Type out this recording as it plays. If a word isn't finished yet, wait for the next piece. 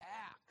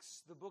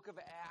the book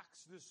of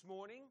Acts this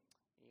morning,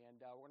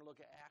 and we're going to look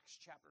at Acts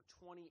chapter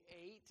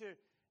 28.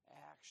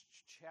 Acts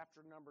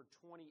chapter number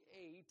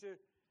 28.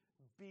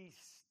 Be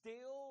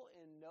still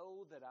and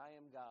know that I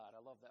am God.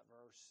 I love that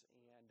verse.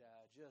 And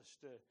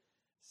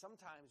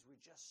sometimes we're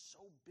just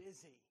so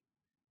busy.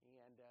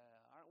 And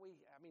aren't we?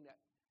 I mean,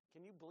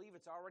 can you believe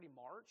it's already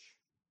March?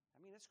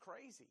 I mean, it's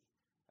crazy.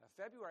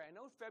 February, I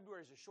know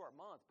February is a short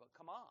month, but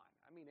come on.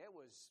 I mean, it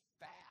was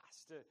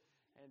fast.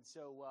 And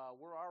so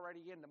we're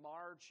already into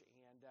March.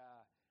 And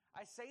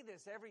I say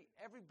this every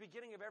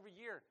beginning of every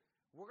year.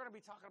 We're going to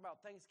be talking about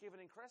Thanksgiving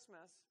and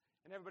Christmas.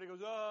 And everybody goes,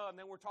 oh, and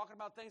then we're talking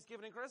about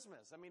Thanksgiving and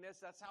Christmas. I mean,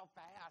 that's how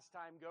fast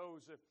time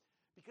goes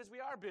because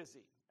we are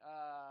busy.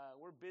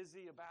 We're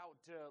busy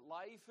about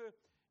life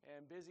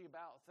and busy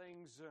about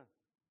things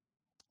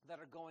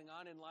that are going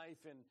on in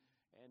life. And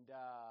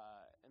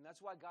that's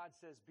why God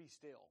says, be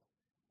still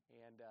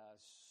and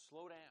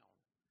slow down.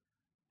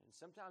 And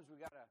sometimes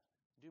we got to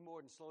do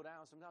more than slow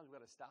down. Sometimes we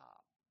got to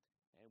stop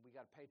and we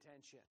got to pay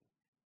attention.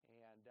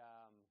 And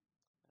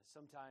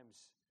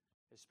sometimes,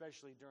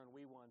 especially during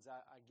wee ones,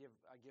 I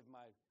give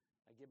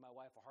my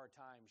wife a hard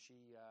time.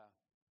 She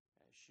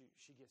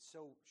gets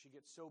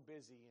so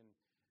busy, and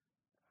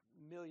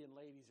a million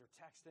ladies are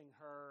texting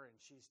her, and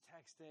she's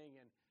texting,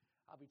 and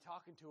I'll be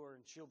talking to her,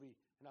 and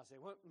I'll say,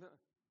 "What?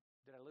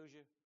 Did I lose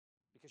you?"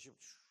 Because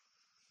she's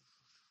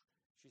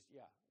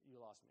you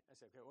lost me. I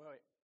say, "Okay,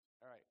 wait,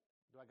 all right.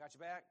 Do I got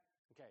you back?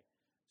 Okay.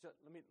 So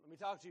let me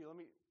talk to you.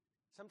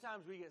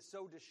 Sometimes we get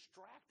so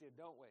distracted,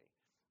 don't we?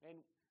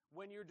 And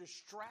when you're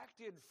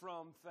distracted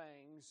from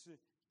things, you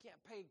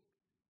can't pay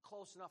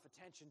close enough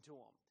attention to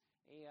them.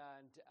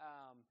 And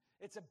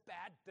it's a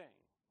bad thing.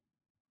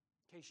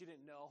 In case you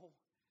didn't know,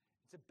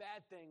 it's a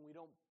bad thing we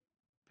don't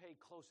pay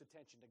close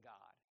attention to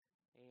God.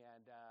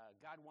 And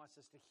God wants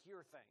us to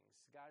hear things.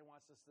 God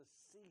wants us to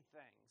see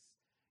things.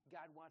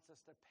 God wants us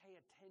to pay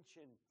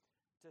attention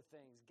to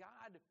things.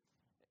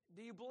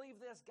 Do you believe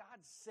this?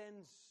 God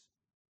sends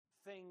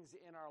things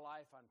in our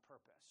life on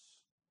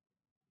purpose.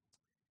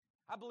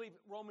 I believe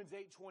Romans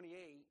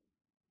 8:28,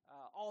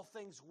 all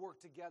things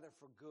work together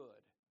for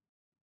good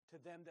to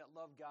them that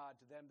love God,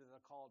 to them that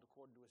are called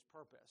according to His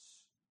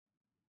purpose.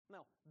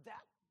 Now,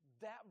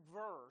 that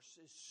verse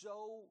is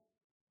so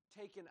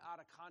taken out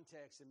of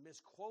context and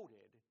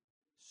misquoted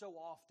so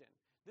often.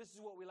 This is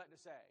what we like to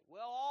say.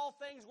 Well, all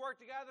things work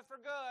together for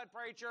good,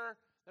 preacher.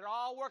 They're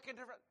all working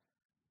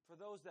for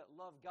those that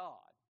love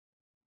God,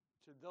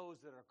 to those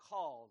that are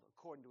called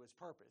according to His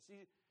purpose.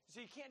 So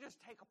you can't just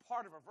take a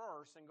part of a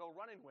verse and go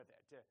running with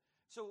it.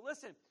 So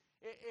listen,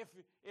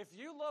 if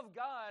you love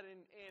God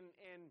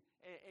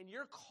and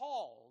you're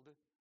called,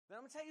 then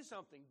I'm going to tell you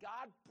something.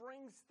 God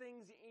brings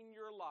things in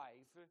your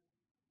life,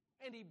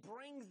 and He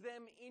brings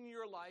them in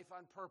your life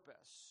on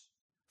purpose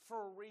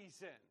for a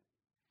reason.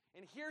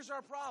 And here's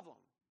our problem.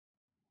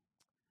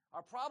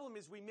 Our problem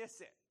is we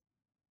miss it.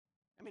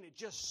 I mean, it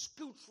just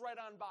scoots right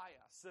on by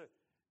us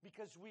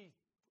because we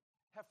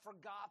have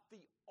forgot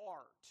the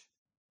art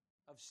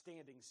of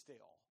standing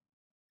still.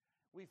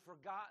 We've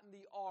forgotten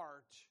the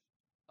art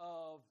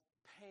of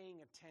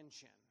paying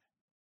attention.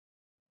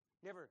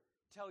 You ever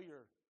tell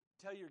your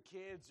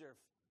kids, or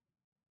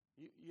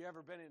if you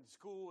ever been in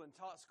school and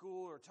taught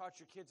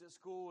your kids at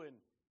school, and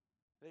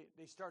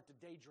they start to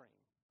daydream,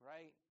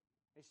 right?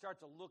 They start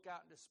to look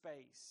out into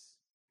space.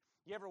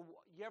 You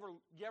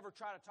ever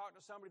try to talk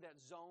to somebody that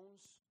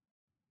zones?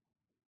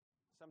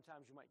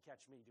 Sometimes you might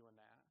catch me doing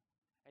that.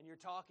 And you're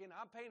talking,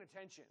 I'm paying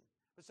attention.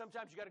 But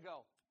sometimes you got to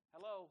go,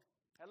 hello,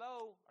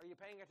 are you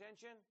paying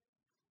attention?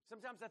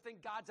 Sometimes I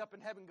think God's up in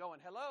heaven going,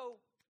 hello,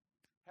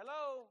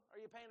 are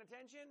you paying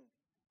attention?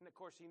 And of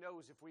course He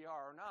knows if we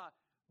are or not.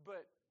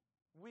 But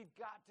we've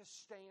got to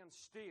stand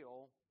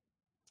still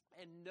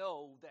and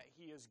know that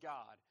He is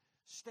God.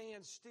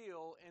 Stand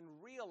still and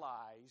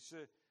realize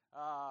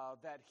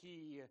that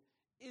He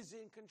is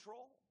in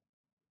control.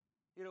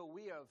 You know,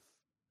 we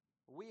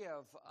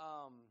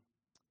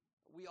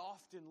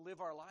often live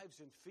our lives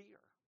in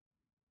fear,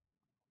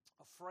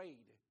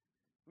 afraid.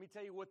 Let me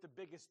tell you what the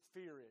biggest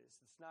fear is.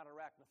 It's not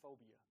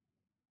arachnophobia,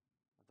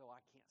 although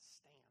I can't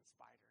stand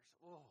spiders.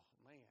 Oh,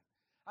 man.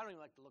 I don't even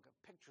like to look at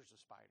pictures of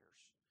spiders.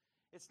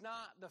 It's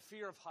not the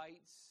fear of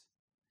heights.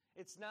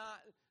 It's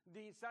not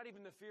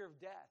even the fear of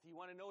death. You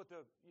want to know what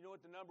the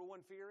number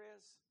one fear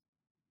is?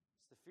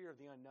 It's the fear of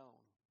the unknown.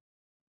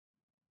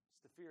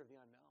 It's the fear of the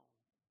unknown.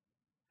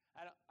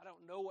 I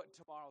don't know what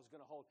tomorrow is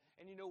going to hold.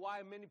 And you know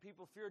why many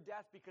people fear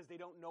death? Because they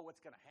don't know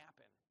what's going to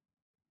happen.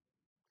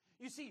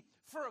 You see,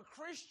 for a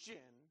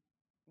Christian,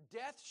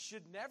 death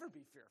should never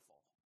be fearful.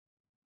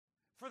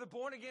 For the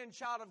born-again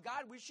child of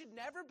God, we should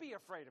never be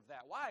afraid of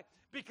that. Why?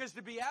 Because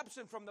to be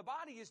absent from the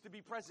body is to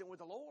be present with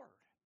the Lord.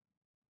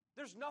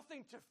 There's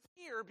nothing to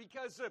fear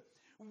because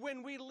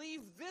when we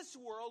leave this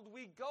world,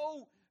 we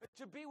go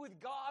to be with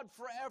God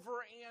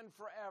forever and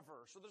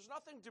forever. So there's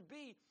nothing to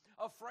be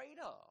afraid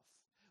of.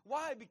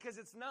 Why? Because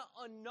it's not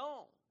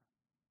unknown.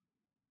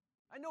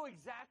 I know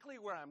exactly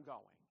where I'm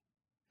going.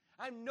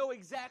 I know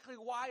exactly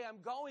why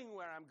I'm going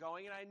where I'm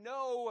going, and I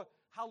know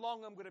how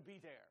long I'm going to be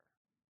there.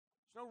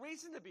 There's no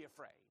reason to be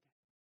afraid.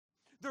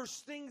 There's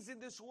things in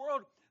this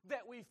world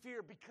that we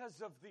fear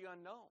because of the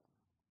unknown.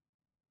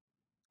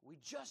 We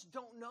just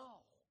don't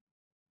know.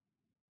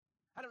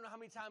 I don't know how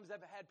many times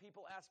I've had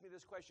people ask me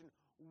this question,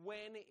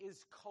 when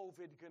is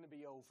COVID going to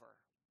be over?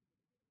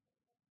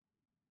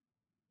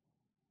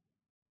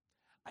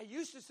 I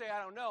used to say,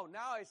 I don't know.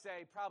 Now I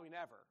say, probably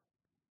never.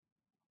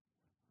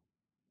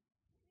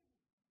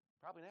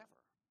 Probably never.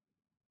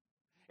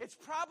 It's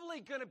probably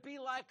going to be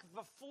like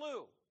the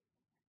flu.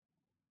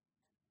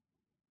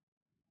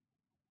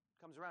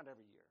 Comes around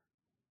every year.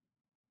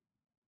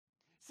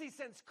 See,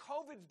 since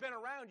COVID's been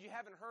around, you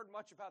haven't heard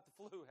much about the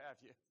flu, have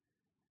you?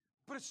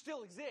 But it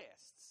still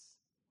exists.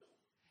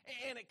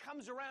 And it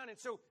comes around, and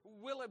so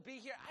will it be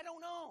here? I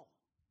don't know.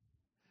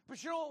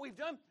 But you know what we've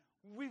done?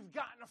 We've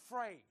gotten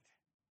afraid.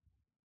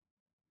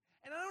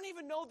 And I don't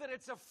even know that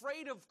it's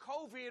afraid of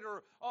COVID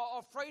or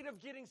afraid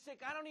of getting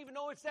sick. I don't even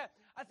know it's that.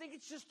 I think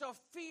it's just a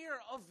fear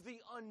of the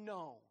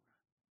unknown.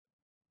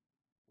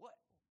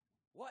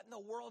 What in the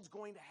world's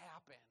going to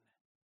happen?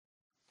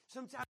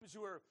 Sometimes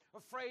we're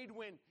afraid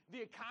when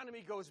the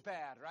economy goes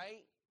bad,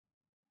 right?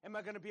 Am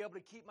I going to be able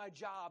to keep my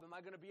job? Am I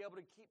going to be able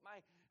to keep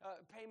my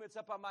payments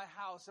up on my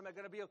house? Am I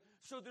going to be able?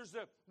 So there's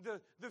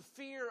the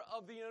fear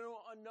of the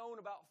unknown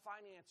about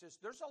finances.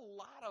 There's a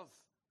lot of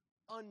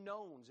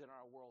unknowns in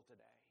our world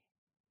today.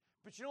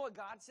 But you know what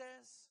God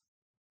says?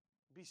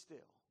 Be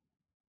still.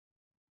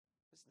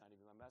 This is not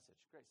even my message.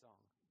 Great song.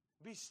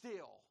 Be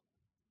still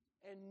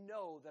and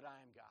know that I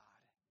am God.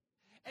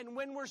 And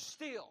when we're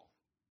still,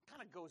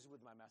 kind of goes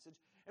with my message,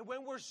 and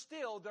when we're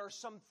still, there are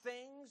some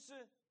things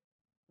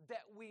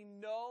that we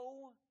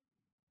know,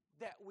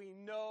 that we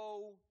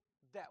know,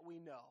 that we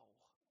know.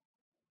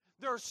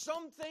 There are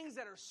some things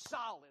that are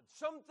solid,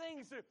 some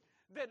things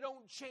that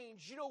don't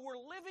change. You know, we're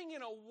living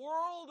in a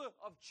world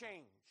of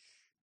change.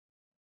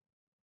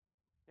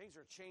 Things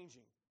are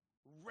changing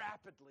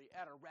rapidly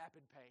at a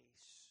rapid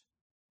pace.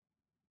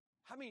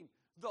 I mean,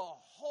 the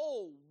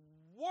whole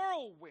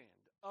whirlwind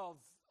of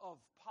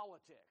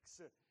politics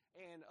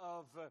and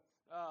of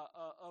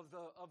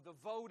the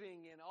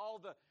voting and all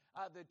the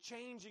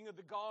changing of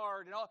the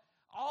guard and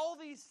all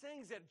these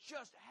things that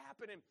just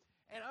happen.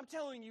 And I'm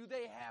telling you,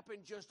 they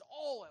happen just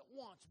all at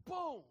once.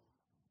 Boom!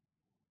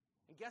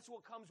 And guess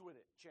what comes with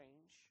it?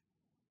 Change.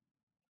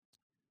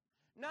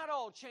 Not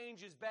all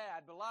change is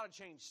bad, but a lot of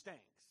change stinks.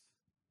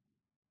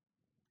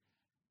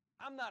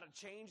 I'm not a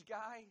change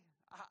guy.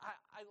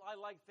 I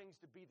like things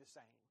to be the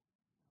same.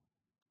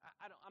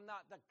 I'm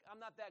not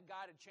that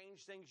guy to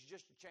change things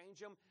just to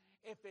change them.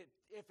 If it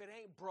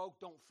ain't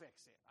broke, don't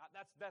fix it.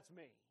 That's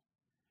me.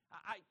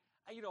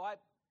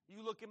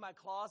 You look in my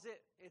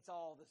closet, it's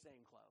all the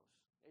same clothes.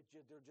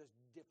 They're just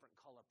different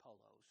color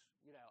polos.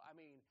 You know, I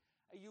mean,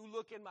 you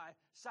look in my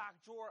sock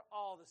drawer,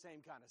 all the same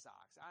kind of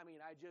socks. I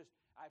mean, I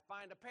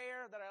find a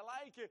pair that I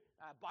like,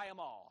 I buy them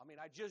all. I mean,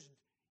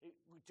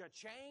 to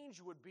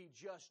change would be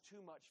just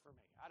too much for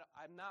me.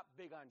 I'm not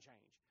big on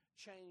change.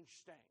 Change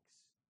stinks.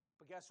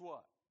 But guess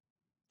what?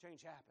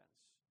 Change happens.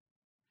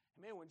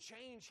 And man, when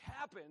change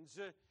happens,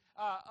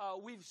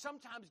 we've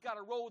sometimes got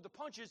to roll with the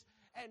punches.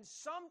 And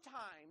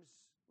sometimes,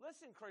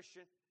 listen,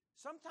 Christian,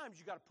 sometimes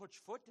you got to put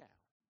your foot down.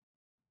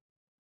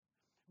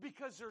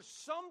 Because there's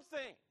some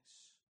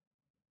things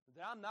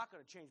that I'm not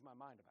going to change my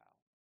mind about.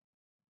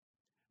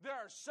 There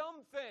are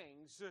some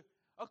things,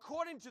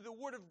 according to the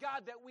Word of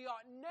God, that we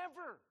ought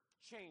never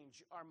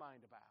change our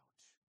mind about.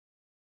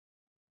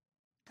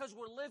 Because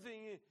we're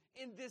living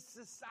in this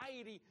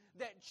society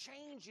that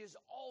changes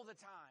all the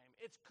time.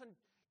 It's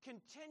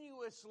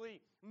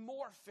continuously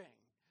morphing.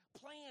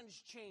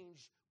 Plans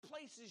change.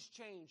 Places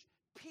change.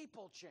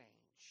 People change.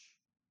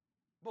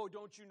 Boy,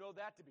 don't you know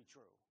that to be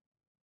true?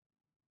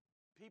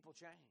 People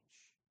change.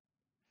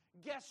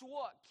 Guess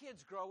what?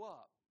 Kids grow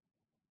up.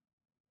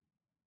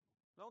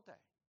 Don't they?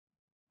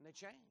 And they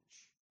change.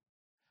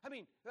 I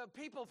mean,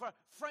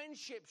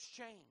 friendships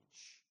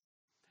change.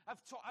 I've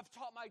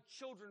taught my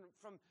children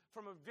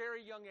from a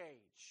very young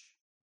age.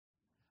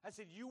 I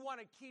said, you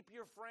want to keep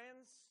your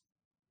friends?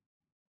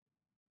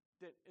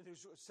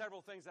 There's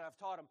several things that I've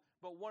taught them,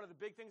 but one of the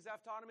big things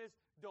I've taught them is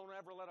don't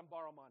ever let them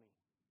borrow money.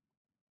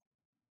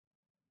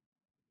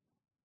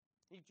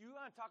 If you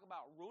want to talk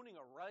about ruining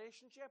a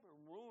relationship or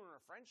ruining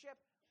a friendship,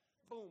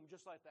 boom,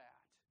 just like that.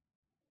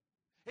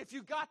 If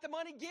you got the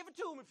money, give it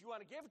to them if you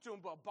want to give it to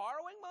them. But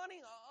borrowing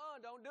money,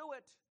 don't do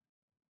it.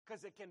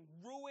 Because it can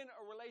ruin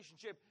a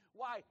relationship.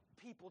 Why?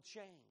 People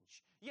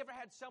change. You ever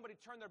had somebody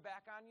turn their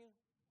back on you?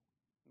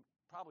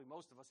 Probably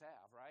most of us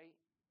have, right?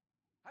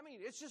 I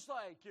mean, it's just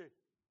like,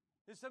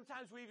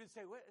 sometimes we even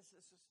say, what,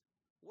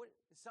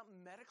 is something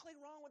medically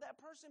wrong with that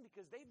person?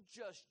 Because they've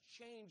just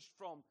changed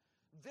from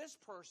this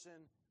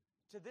person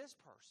to this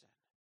person.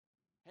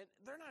 And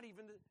they're not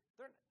even,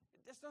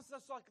 it's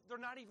like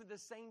they're not even the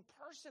same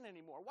person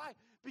anymore. Why?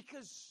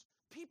 Because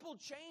people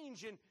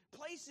change and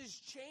places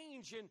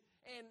change and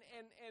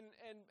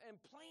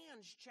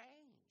plans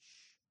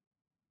change.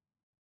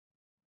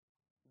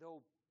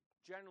 Though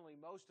generally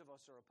most of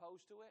us are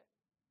opposed to it,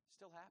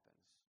 still happens.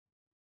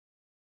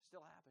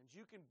 still happens.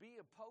 You can be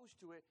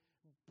opposed to it,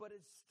 but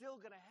it's still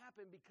going to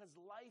happen because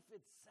life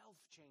itself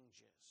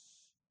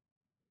changes.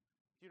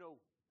 You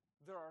know,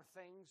 there are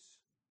things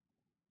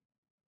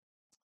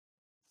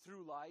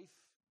through life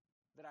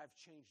that I've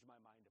changed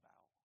my mind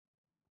about.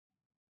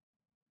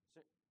 So,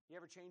 you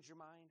ever change your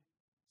mind?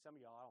 Some of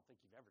y'all, I don't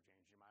think you've ever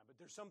changed your mind,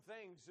 but there's some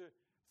things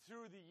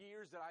through the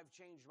years that I've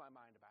changed my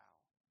mind about.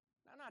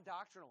 Now, not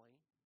doctrinally.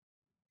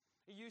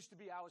 It used to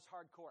be I was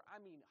hardcore.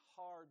 I mean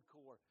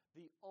hardcore.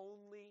 The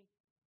only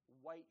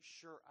white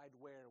shirt I'd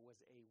wear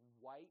was a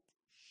white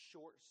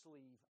short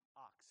sleeve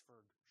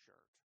Oxford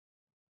shirt.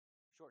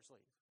 Short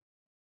sleeve.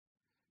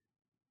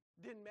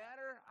 Didn't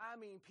matter. I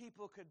mean,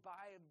 people could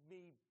buy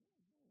me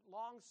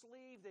long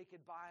sleeve. They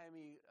could buy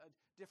me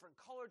different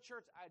colored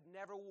shirts. I'd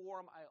never wore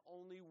them. I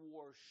only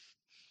wore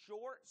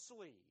short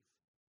sleeve.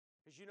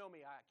 Because you know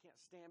me, I can't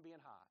stand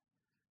being hot.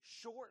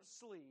 Short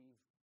sleeve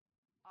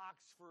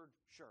Oxford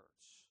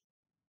shirts.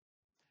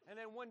 And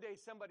then one day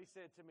somebody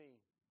said to me,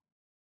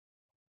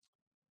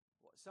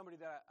 somebody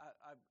that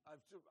I've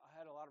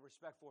had a lot of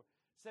respect for,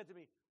 said to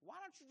me, why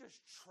don't you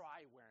just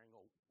try wearing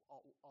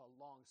a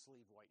long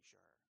sleeve white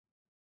shirt?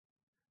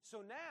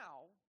 So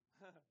now,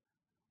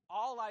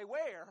 all I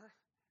wear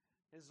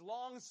is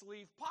long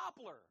sleeve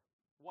poplar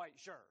white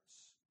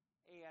shirts.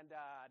 And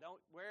I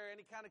don't wear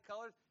any kind of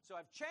colors. So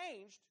I've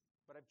changed,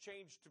 but I've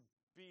changed to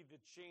be the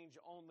change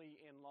only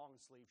in long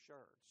sleeve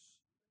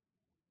shirts.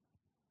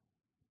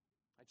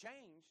 I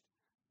changed.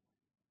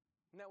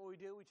 Isn't that what we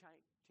do? We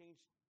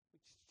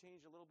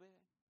change a little bit.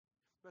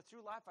 But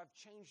through life, I've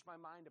changed my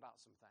mind about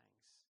some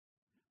things.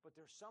 But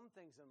there's some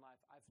things in life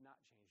I've not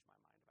changed my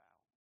mind about.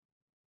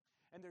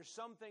 And there's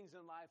some things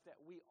in life that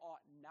we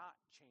ought not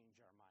change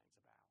our minds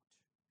about.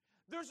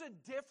 There's a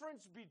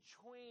difference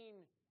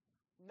between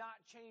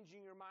not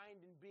changing your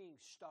mind and being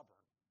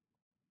stubborn.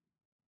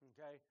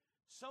 Okay?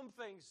 Some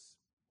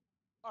things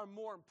are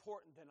more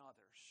important than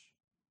others.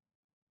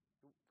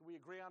 Can we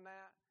agree on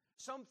that?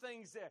 Some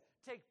things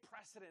take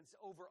precedence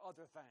over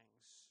other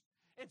things.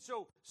 And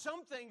so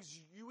some things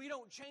we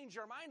don't change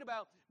our mind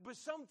about, but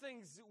some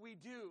things we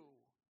do.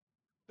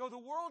 Though the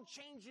world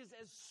changes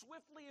as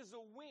swiftly as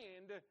a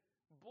wind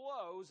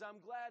blows,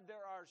 I'm glad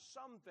there are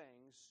some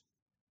things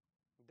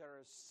that are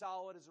as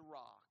solid as a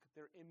rock.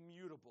 They're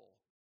immutable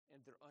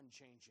and they're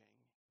unchanging.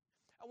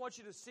 I want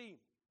you to see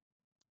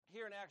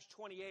here in Acts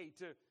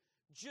 28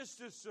 just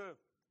this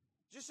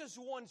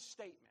one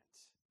statement.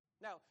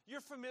 Now, you're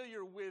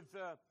familiar with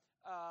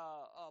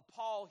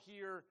Paul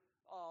here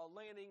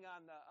landing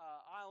on the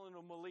island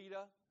of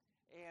Melita.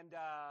 And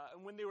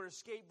when they were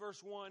escaped,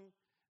 verse 1,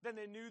 then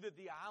they knew that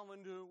the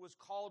island was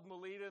called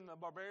Melita, and the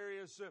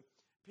barbarous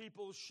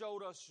people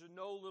showed us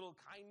no little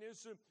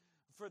kindness,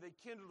 for they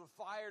kindled a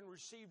fire and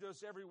received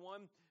us every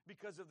one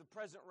because of the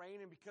present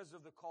rain and because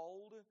of the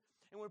cold.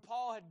 And when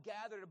Paul had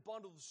gathered a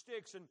bundle of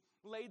sticks and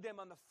laid them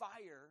on the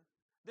fire,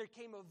 there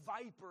came a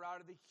viper out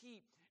of the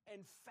heat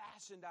and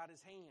fastened out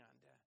his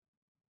hand.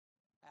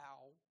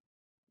 Ow.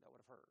 That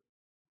would have hurt.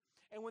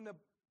 And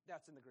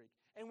that's in the Greek.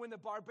 And when the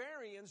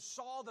barbarians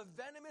saw the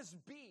venomous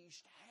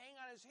beast hang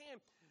on his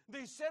hand,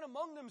 they said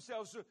among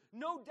themselves,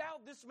 no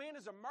doubt this man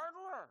is a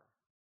murderer,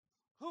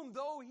 whom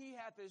though he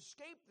hath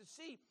escaped the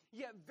sea,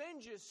 yet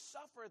vengeance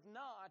suffereth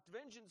not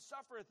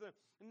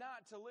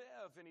to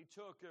live. And he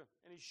took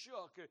and he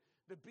shook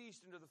the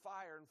beast into the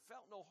fire and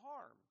felt no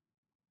harm.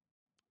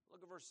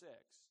 Look at verse 6.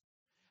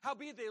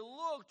 Howbeit they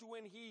looked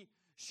when he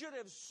should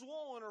have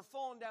swollen or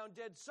fallen down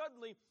dead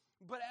suddenly,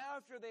 but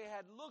after they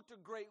had looked a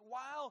great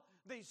while,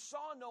 they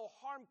saw no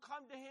harm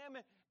come to him,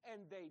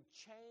 and they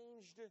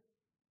changed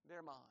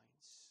their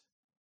minds.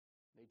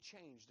 They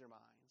changed their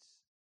minds.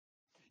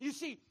 You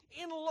see,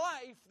 in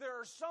life, there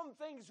are some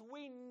things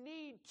we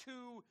need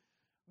to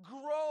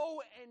grow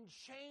and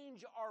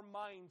change our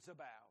minds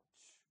about.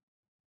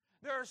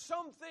 There are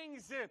some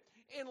things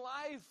in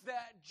life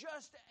that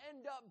just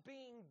end up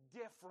being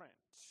different.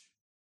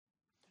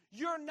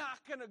 You're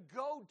not going to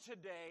go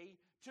today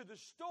to the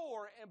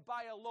store and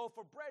buy a loaf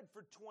of bread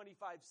for 25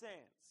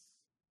 cents.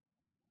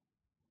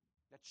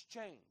 That's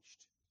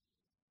changed.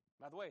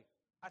 By the way,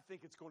 I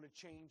think it's going to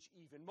change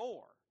even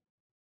more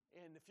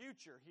in the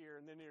future, here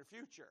in the near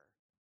future.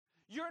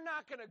 You're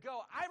not going to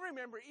go. I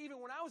remember even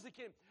when I was a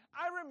kid,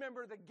 I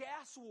remember the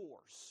gas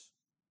wars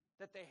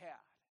that they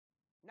had.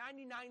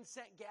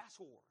 99-cent gas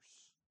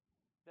wars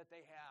that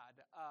they had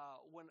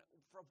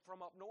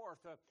from up north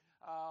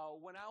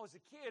when I was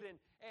a kid, and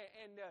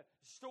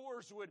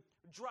stores would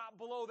drop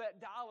below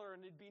that dollar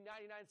and it'd be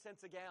 99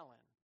 cents a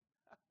gallon.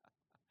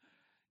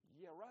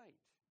 Yeah, right.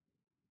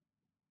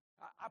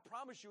 I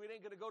promise you it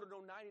ain't going to go to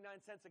no 99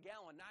 cents a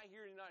gallon, not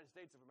here in the United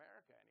States of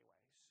America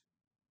anyways.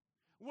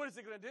 What is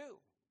it going to do?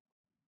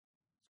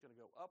 It's going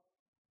to go up,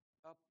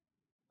 up,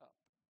 up.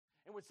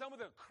 And with some of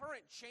the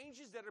current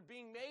changes that are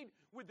being made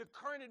with the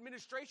current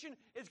administration,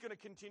 it's going to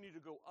continue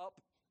to go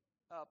up,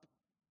 up,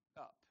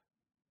 up.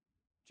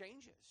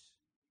 Changes.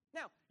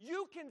 Now,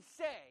 you can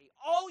say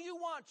all you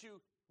want to,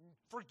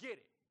 forget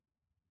it.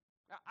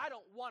 Now, I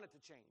don't want it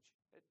to change.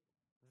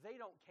 They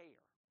don't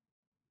care.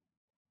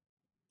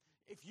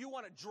 If you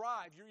want to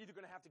drive, you're either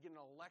going to have to get an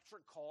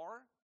electric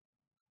car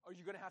or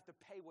you're going to have to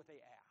pay what they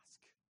ask.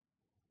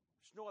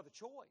 There's no other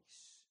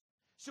choice.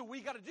 So what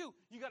you got to do,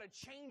 you got to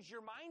change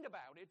your mind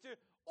about it,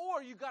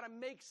 or you got to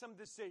make some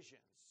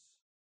decisions.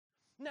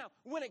 Now,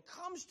 when it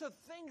comes to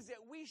things that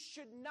we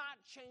should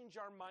not change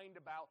our mind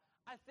about,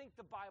 I think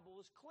the Bible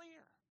is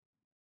clear.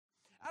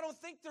 I don't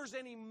think there's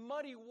any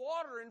muddy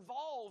water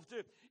involved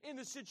in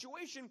the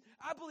situation.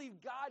 I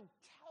believe God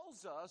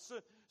tells us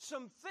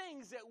some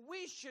things that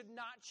we should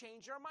not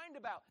change our mind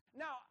about.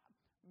 Now,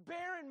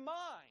 bear in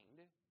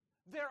mind,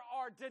 there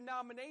are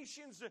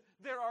denominations,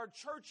 there are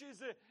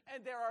churches,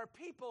 and there are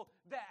people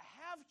that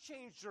have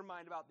changed their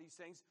mind about these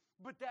things,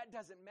 but that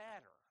doesn't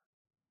matter.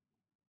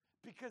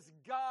 Because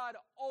God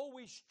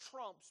always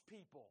trumps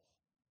people.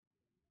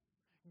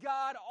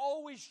 God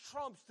always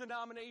trumps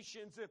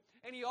denominations,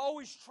 and He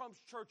always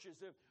trumps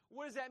churches.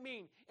 What does that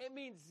mean? It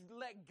means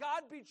let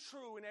God be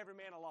true and every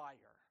man a liar.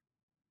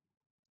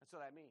 That's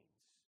what that means.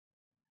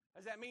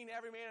 Does that mean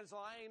every man is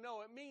lying?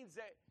 No, it means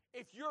that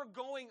if you're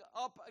going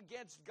up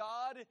against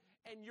God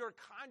and you're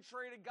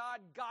contrary to God,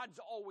 God's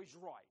always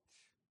right.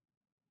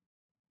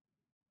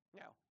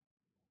 Now,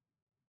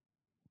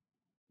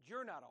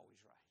 you're not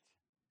always right.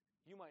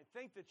 You might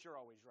think that you're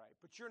always right,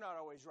 but you're not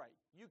always right.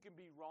 You can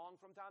be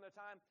wrong from time to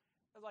time.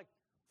 Like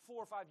 4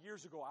 or 5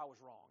 years ago, I was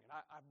wrong, and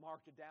I've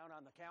marked it down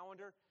on the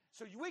calendar.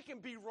 So we can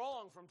be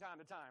wrong from time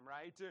to time,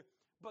 right?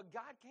 But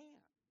God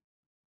can't.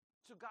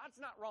 So God's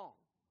not wrong.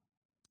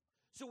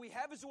 So we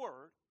have His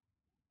Word,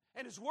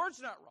 and His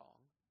Word's not wrong.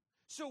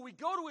 So we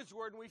go to His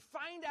Word, and we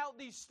find out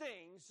these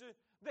things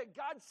that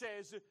God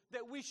says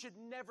that we should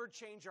never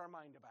change our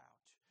mind about.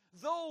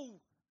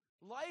 Though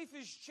life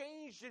has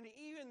changed and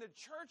even the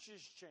church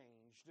has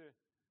changed,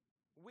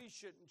 we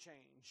shouldn't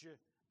change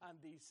on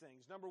these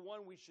things. Number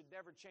one, we should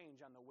never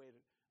change on the way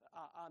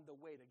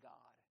to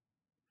God.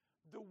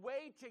 The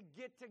way to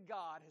get to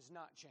God has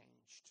not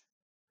changed.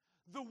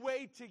 The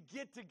way to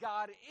get to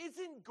God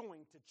isn't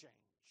going to change.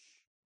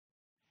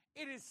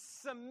 It is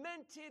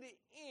cemented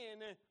in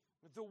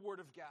the Word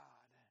of God.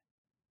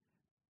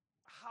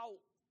 How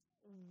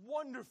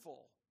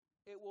wonderful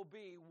it will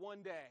be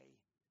one day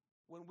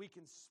when we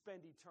can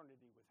spend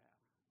eternity with Him.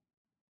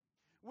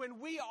 When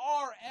we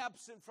are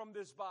absent from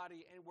this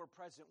body and we're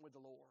present with the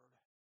Lord.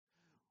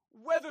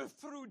 Whether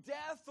through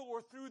death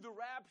or through the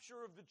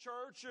rapture of the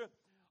church,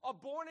 a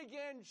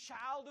born-again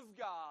child of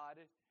God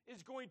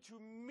is going to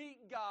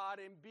meet God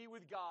and be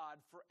with God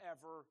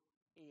forever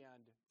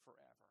and forever.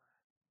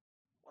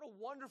 What a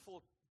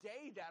wonderful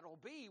day that'll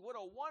be. What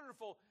a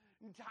wonderful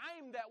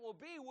time that will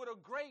be. What a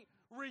great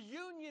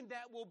reunion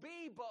that will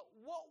be. But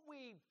what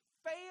we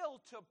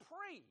fail to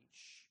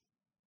preach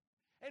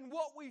and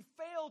what we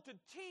fail to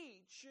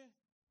teach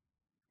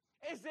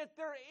is that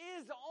there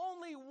is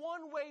only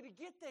one way to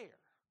get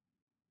there.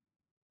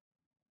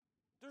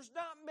 There's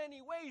not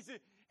many ways.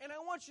 And I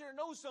want you to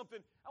know something.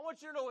 I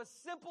want you to know a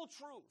simple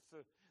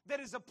truth that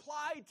is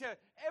applied to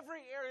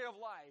every area of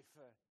life.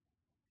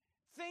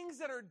 Things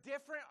that are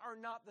different are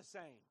not the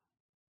same.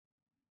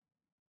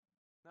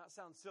 That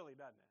sounds silly,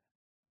 doesn't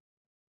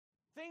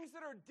it? Things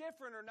that are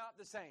different are not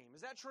the same.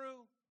 Is that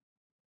true?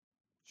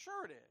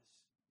 Sure it is.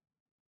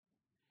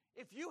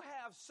 If you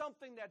have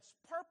something that's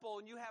purple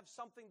and you have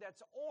something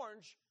that's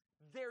orange,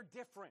 they're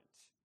different.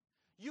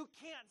 You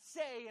can't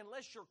say,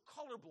 unless you're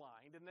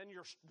colorblind, and then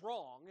you're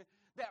wrong,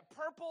 that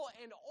purple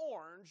and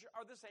orange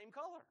are the same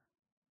color.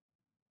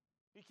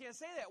 You can't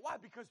say that. Why?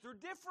 Because they're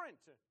different.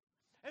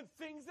 And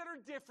things that are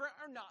different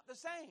are not the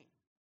same.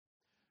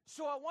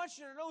 So I want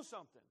you to know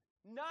something.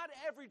 Not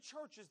every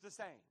church is the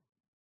same.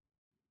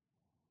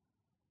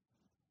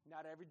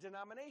 Not every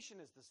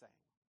denomination is the same.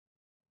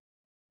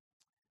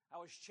 I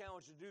was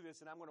challenged to do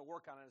this, and I'm going to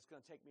work on it. It's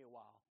going to take me a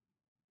while.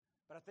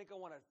 But I think I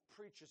want to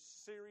preach a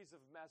series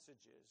of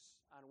messages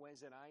on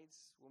Wednesday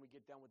nights when we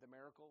get done with the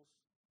miracles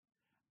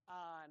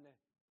on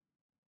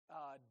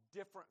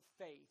different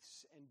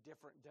faiths and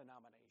different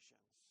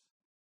denominations,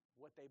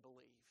 what they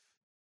believe.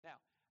 Now,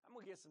 I'm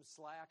going to get some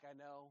slack, I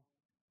know.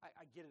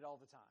 I get it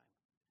all the time.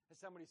 And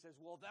somebody says,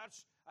 well,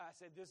 I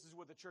said, this is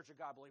what the Church of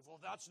God believes.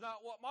 Well, that's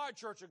not what my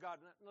Church of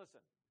God.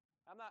 Listen,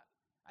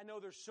 I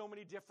know there's so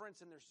many difference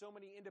and there's so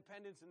many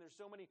independents and there's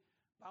so many.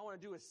 I want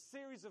to do a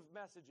series of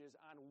messages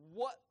on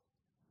what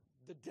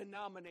the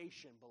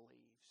denomination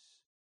believes.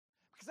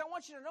 Because I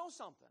want you to know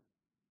something.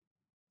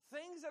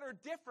 Things that are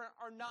different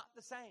are not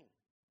the same.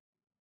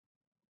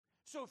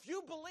 So if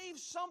you believe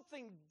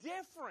something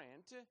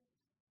different,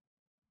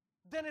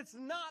 then it's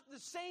not the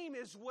same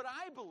as what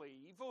I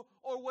believe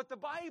or what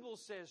the Bible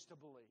says to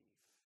believe.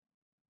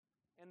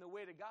 And the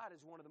way to God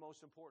is one of the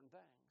most important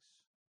things.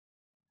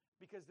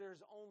 Because there's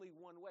only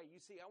one way.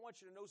 You see, I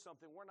want you to know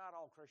something. We're not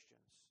all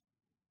Christians.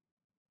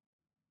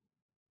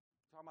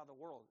 Talking about the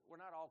world. We're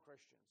not all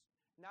Christians.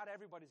 Not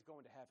everybody's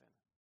going to heaven.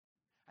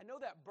 I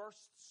know that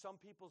bursts some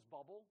people's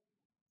bubble,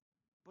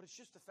 but it's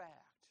just a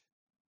fact.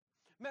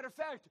 Matter of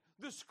fact,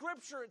 the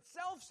Scripture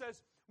itself says,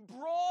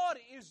 broad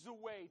is the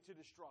way to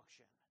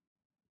destruction,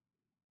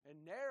 and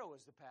narrow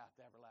is the path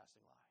to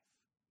everlasting life.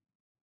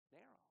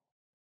 Narrow.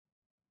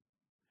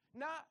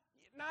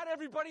 Not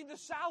everybody in the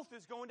South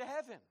is going to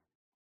heaven.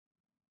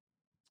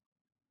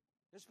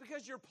 Just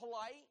because you're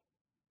polite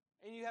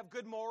and you have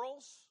good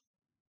morals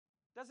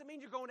doesn't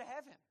mean you're going to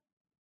heaven.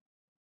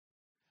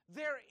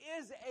 There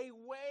is a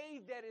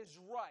way that is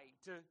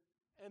right,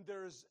 and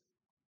there's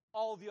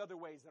all the other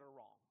ways that are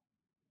wrong.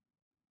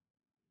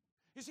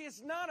 You see,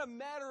 it's not a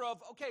matter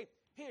of, okay,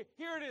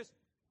 here it is.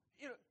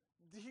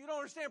 You don't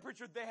understand,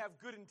 preacher, they have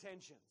good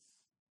intentions.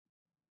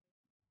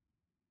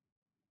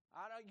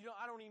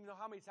 I don't even know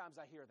how many times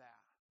I hear that.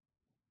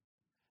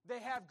 They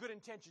have good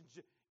intentions.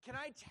 Can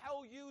I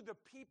tell you the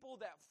people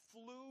that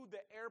flew the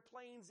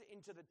airplanes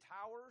into the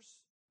towers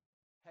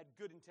had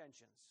good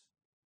intentions?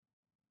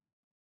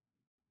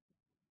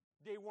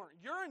 They weren't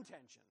your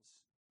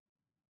intentions,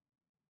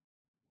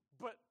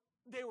 but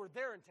they were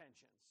their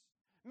intentions.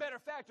 Matter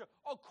of fact,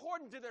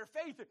 according to their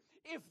faith,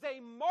 if they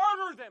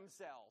martyr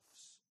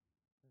themselves,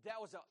 that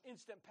was an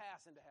instant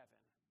pass into heaven.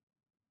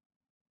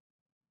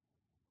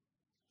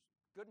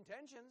 Good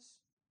intentions.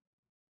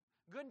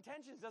 Good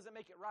intentions doesn't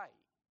make it right.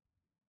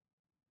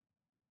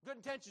 Good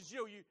intentions,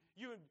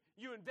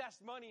 you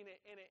invest money in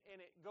it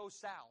and it goes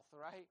south,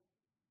 right?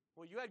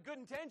 Well, you had good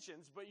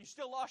intentions, but you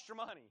still lost your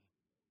money.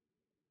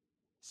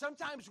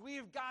 Sometimes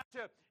we've got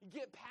to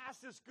get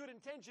past this good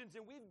intentions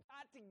and we've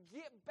got to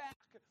get back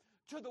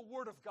to the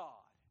Word of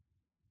God.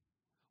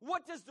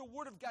 What does the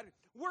Word of God do?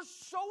 We're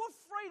so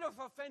afraid of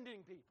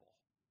offending people.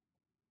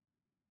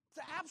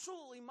 It's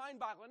absolutely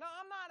mind-boggling. Now,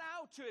 I'm not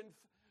out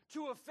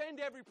to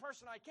offend every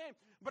person I can,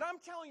 but I'm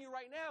telling you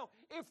right now,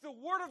 if the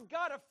Word of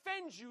God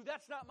offends you,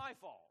 that's not my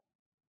fault.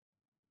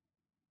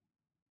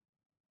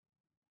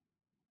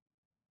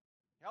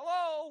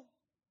 Hello?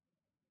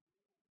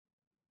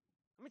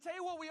 Let me tell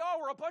you what we are.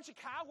 We're a bunch of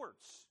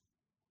cowards.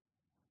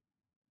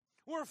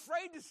 We're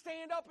afraid to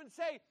stand up and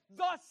say,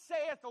 "Thus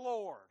saith the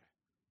Lord."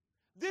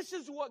 This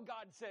is what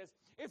God says.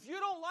 If you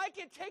don't like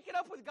it, take it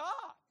up with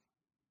God.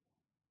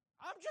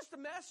 I'm just a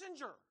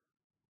messenger.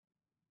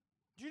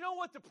 Do you know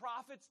what the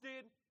prophets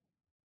did?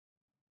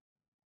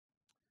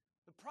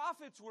 The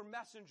prophets were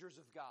messengers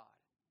of God.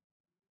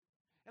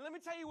 And let me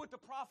tell you what the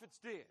prophets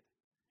did.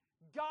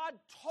 God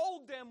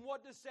told them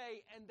what to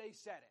say, and they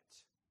said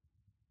it.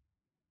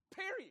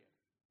 Period.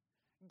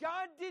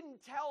 God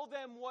didn't tell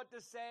them what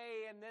to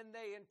say, and then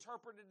they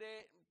interpreted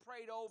it and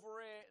prayed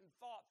over it and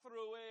thought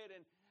through it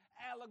and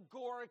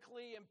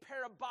allegorically and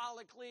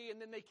parabolically, and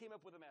then they came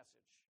up with a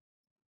message.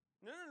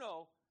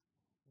 No.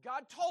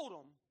 God told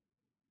them,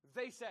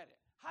 they said it.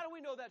 How do we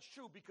know that's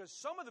true? Because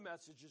some of the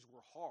messages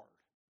were hard.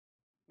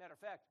 Matter of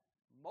fact,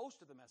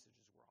 most of the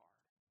messages were hard.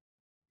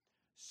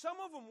 Some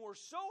of them were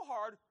so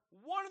hard,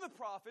 one of the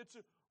prophets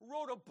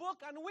wrote a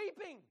book on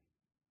weeping.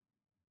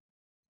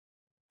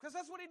 Because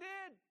that's what he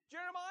did.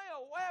 Jeremiah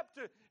wept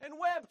and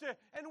wept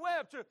and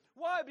wept.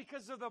 Why?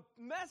 Because of the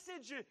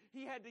message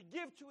he had to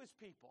give to his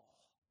people.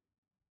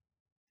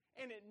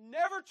 And it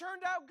never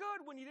turned out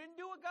good when you didn't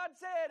do what God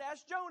said.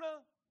 Ask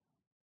Jonah.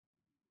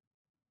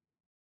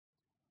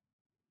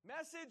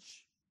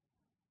 Message,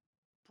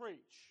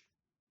 preach.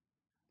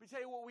 Let me tell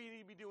you what we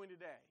need to be doing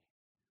today.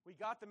 We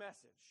got the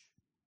message.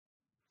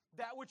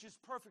 That which is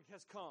perfect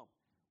has come.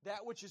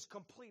 That which is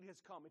complete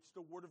has come. It's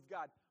the Word of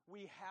God.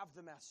 We have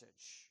the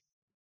message.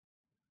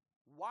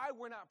 Why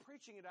we're not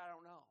preaching it, I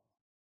don't know.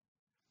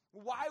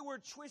 Why we're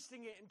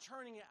twisting it and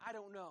turning it, I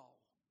don't know.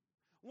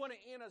 One of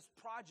Anna's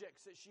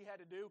projects that she had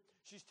to do,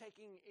 she's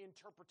taking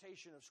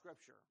interpretation of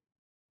Scripture.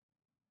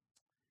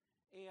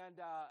 And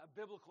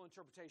biblical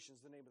interpretation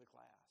is the name of the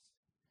class.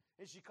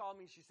 And she called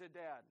me and she said,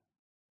 "Dad,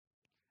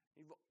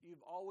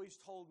 you've always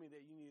told me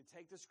that you need to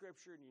take the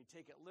Scripture and you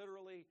take it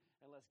literally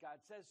unless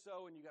God says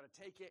so, and you got to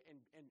take it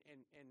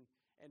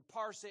and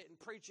parse it and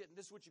preach it, and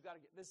this is what you got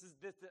to get.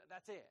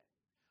 That's it."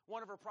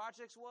 One of her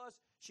projects was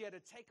she had to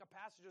take a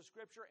passage of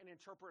Scripture and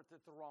interpret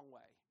it the wrong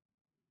way.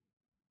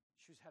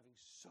 She was having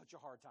such a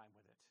hard time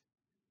with it.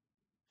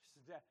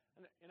 She said, "Dad,"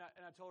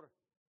 and I told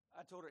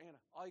her, "Anna,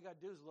 all you got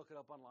to do is look it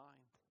up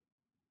online.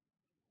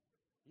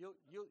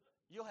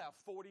 You'll have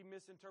 40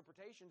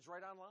 misinterpretations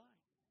right online."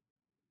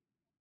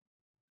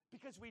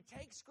 Because we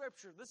take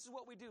Scripture. This is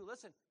what we do.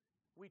 Listen,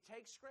 we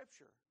take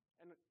Scripture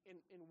and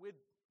with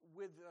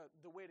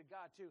the Word of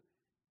God too,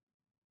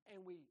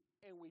 and we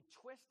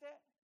twist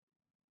it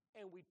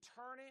and we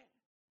turn it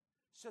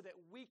so that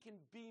we can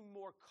be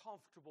more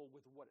comfortable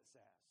with what it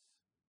says.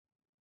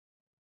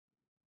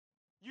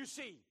 You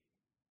see,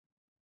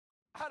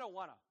 I don't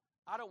want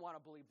to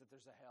believe that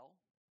there's a hell,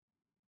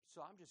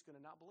 so I'm just going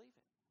to not believe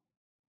it.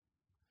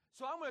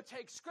 So I'm going to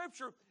take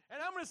Scripture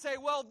and I'm going to say,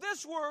 well,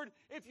 this word,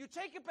 if you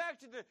take it back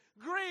to the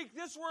Greek,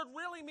 this word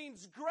really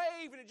means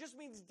grave, and it just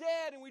means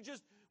dead, and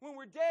when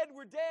we're dead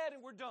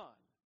and we're done.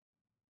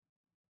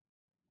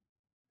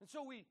 And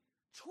so we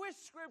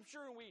twist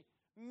Scripture and we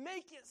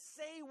make it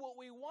say what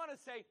we want to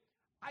say,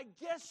 I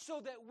guess so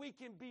that we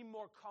can be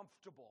more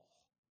comfortable.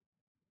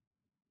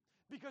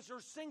 Because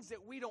there's things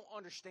that we don't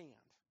understand.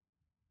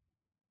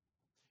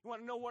 You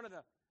want to know one of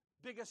the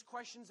biggest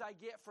questions I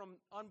get from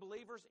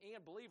unbelievers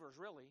and believers,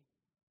 really?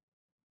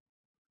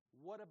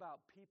 What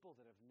about people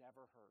that have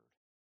never heard?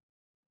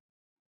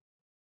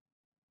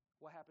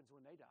 what happens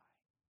when they die?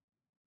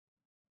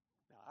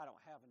 Now, I don't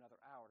have another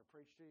hour to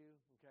preach to you,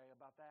 okay,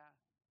 about that.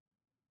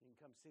 You can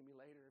come see me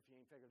later if you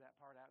ain't figured that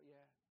part out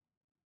yet.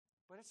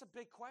 But it's a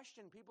big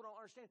question. People don't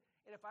understand.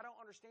 And if I don't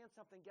understand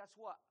something, guess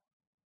what?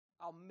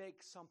 I'll make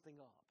something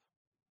up.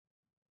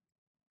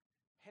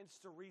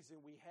 Hence the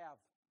reason we have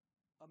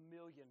a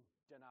million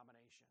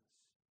denominations.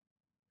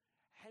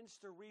 Hence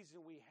the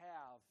reason we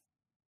have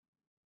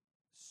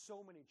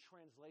so many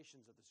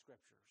translations of the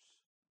Scriptures.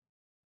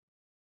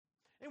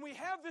 And we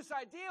have this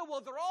idea, well,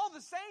 they're all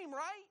the same,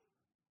 right?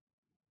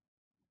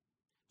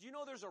 Do you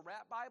know there's a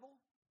rap Bible?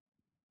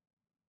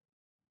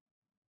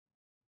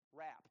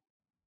 Rap.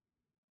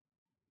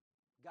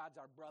 God's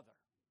our brother.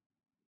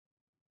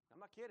 I'm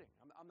not kidding.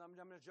 I'm not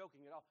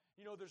joking at all.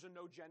 You know there's a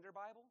no gender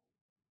Bible?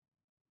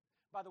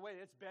 By the way,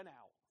 it's been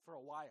out for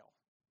a while.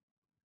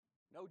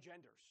 No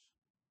genders.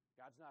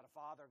 God's not a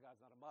father. God's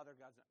not a mother.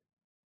 God's not.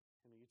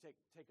 You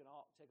taking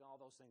all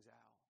those things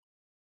out.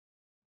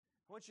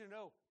 I want you to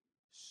know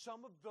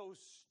some of those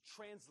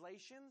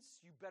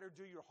translations you better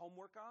do your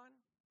homework on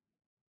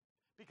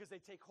because they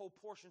take whole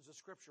portions of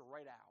Scripture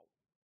right out.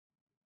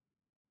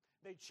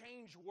 They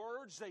change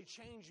words. They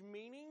change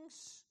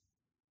meanings.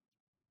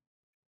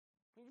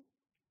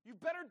 You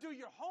better do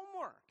your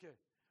homework.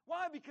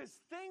 Why? Because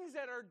things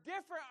that are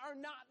different are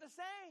not the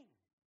same.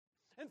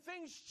 And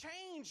things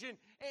change and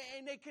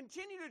they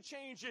continue to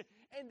change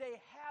and they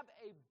have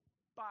a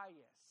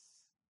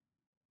bias.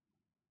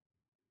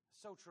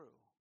 So true.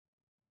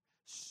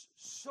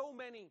 So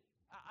many.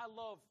 I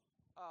love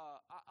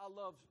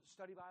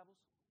study Bibles.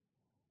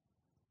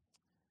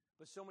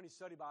 But so many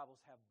study Bibles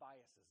have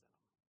biases in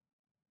them.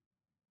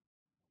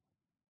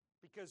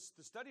 Because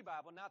the study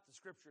Bible, not the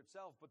Scripture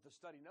itself, but the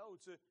study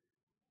notes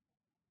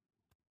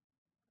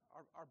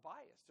are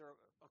biased. They're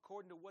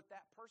according to what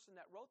that person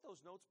that wrote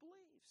those notes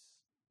believes.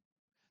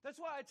 That's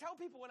why I tell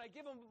people when I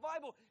give them a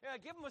Bible, and I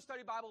give them a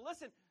study Bible,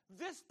 listen,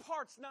 this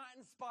part's not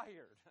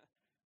inspired.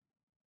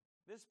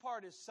 This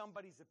part is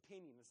somebody's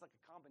opinion. It's like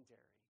a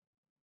commentary.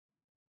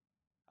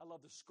 I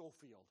love the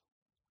Schofield.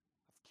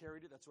 I've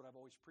carried it. That's what I've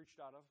always preached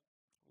out of.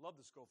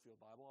 Love the Schofield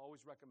Bible. I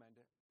always recommend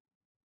it.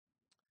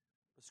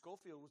 But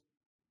Schofield was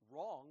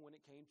wrong when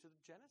it came to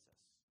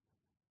Genesis.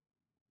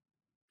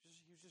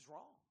 He was just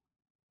wrong.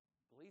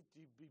 He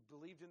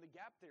believed in the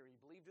gap theory. He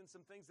believed in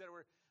some things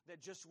that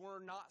just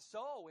were not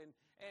so,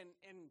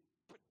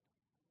 but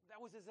that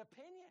was his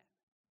opinion.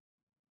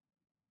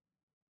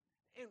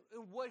 And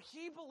what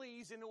he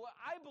believes and what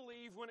I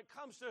believe when it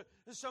comes to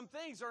some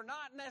things are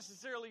not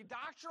necessarily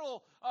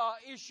doctrinal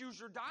issues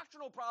or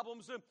doctrinal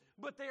problems,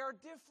 but they are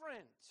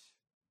different.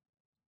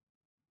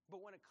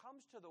 But when it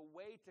comes to the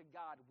way to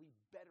God, we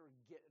better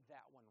get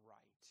that one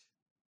right.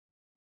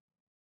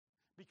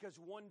 Because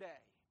one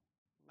day,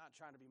 I'm not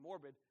trying to be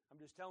morbid, I'm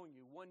just telling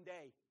you, one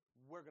day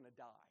we're going to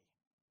die.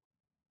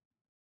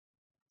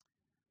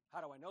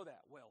 How do I know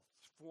that? Well,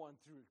 one,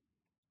 through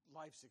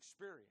life's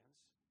experience.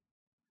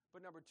 But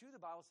number two, the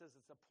Bible says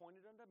it's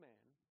appointed unto man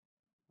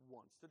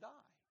once to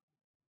die.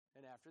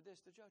 And after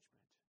this, the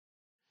judgment.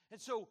 And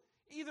so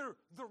either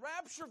the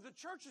rapture of the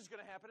church is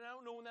going to happen, and I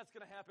don't know when that's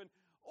going to happen,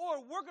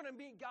 or we're going to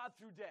meet God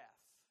through death.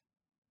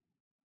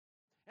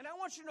 And I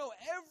want you to know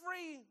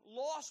every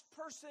lost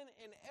person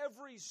and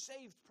every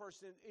saved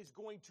person is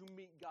going to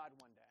meet God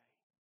one day.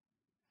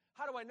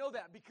 How do I know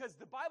that? Because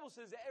the Bible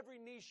says that every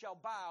knee shall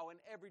bow and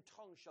every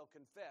tongue shall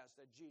confess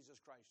that Jesus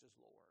Christ is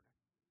Lord.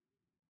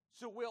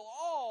 So we'll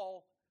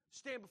all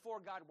stand before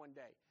God one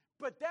day.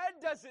 But that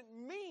doesn't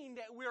mean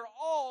that we're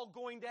all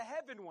going to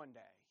heaven one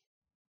day.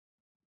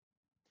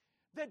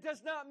 That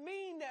does not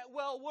mean that,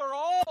 well, we're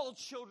all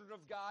children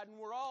of God and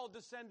we're all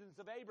descendants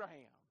of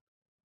Abraham.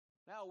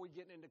 Now we're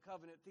getting into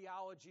covenant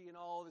theology and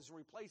all this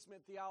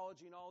replacement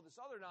theology and all this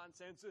other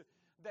nonsense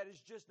that is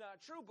just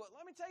not true. But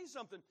let me tell you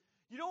something.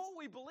 You know what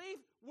we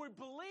believe? We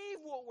believe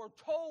what we're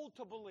told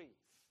to believe.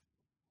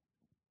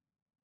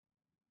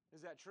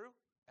 Is that true?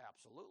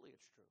 Absolutely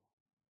it's true.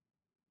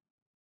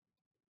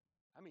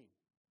 I mean,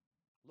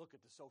 look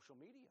at the social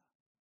media.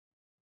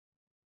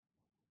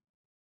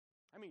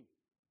 I mean,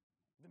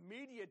 the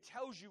media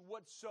tells you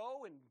what's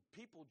so, and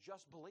people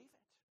just believe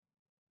it.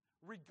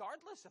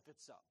 Regardless if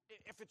it's so.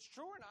 If it's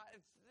true or not,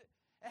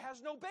 it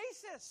has no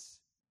basis.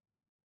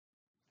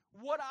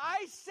 What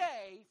I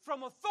say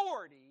from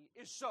authority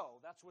is so.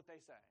 That's what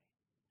they say.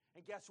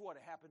 And guess what?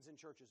 It happens in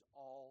churches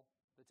all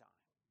the time.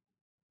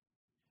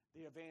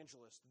 The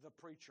evangelist, the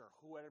preacher,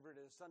 whoever it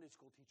is, Sunday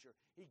school teacher,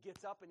 he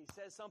gets up and he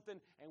says something,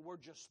 and we're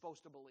just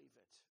supposed to believe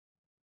it.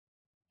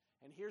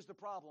 And here's the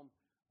problem.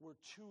 We're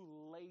too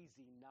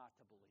lazy not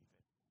to believe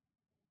it.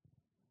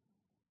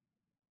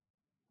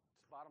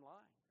 It's the bottom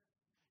line.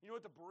 You know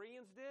what the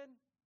Bereans did?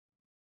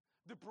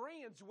 The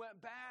Bereans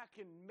went back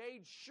and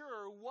made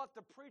sure what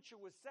the preacher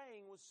was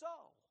saying was so.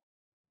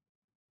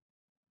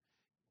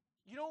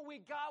 You know what we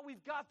got?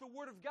 We've got the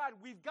Word of God.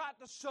 We've got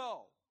the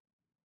so.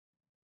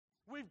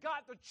 We've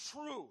got the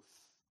truth.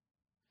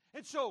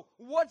 And so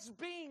what's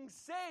being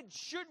said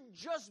shouldn't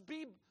just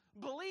be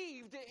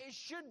believed. It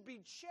should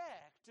be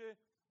checked.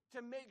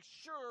 to make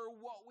sure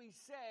what we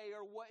say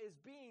or what is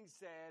being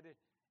said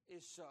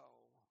is so.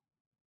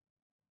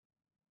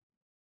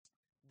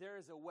 There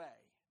is a way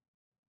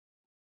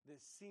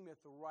that seemeth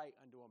right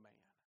unto a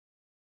man,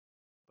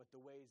 but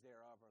the ways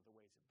thereof are the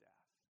ways of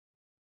death.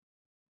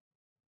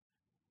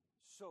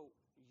 So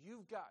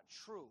you've got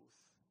truth,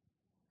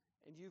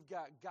 and you've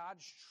got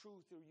God's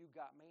truth, or you've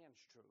got man's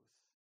truth.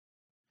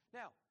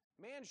 Now,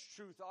 man's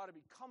truth ought to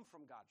come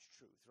from God's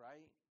truth,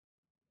 right?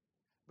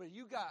 But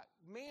you got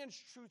man's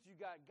truth, you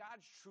got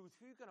God's truth.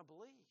 Who are you going to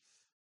believe?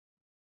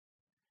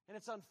 And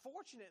it's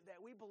unfortunate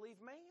that we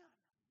believe man.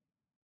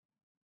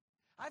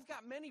 I've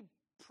got many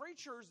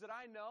preachers that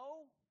I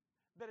know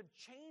that have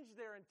changed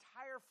their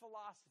entire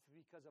philosophy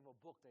because of a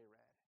book they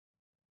read.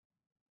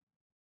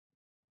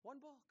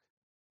 One book.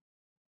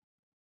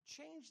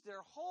 Changed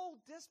their whole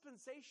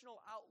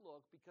dispensational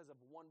outlook because of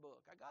one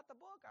book. I got the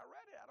book, I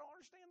read it, I don't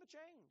understand the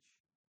change.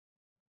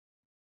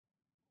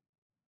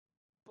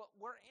 But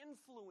we're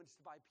influenced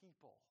by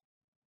people.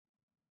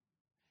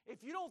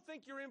 If you don't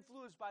think you're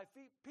influenced by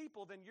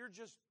people, then you're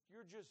just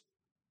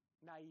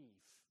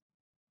naive.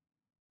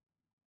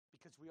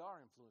 Because we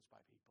are influenced by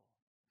people.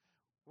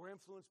 We're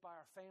influenced by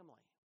our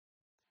family.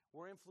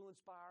 We're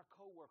influenced by our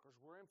coworkers.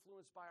 We're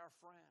influenced by our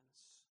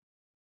friends.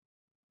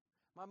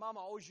 My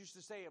mama always used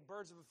to say,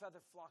 birds of a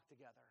feather flock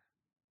together.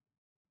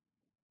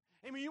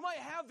 I mean, you might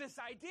have this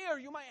idea, or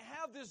you might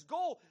have this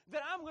goal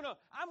that I'm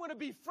gonna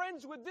be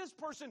friends with this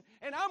person,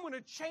 and I'm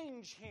gonna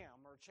change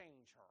him or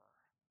change her.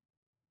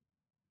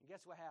 And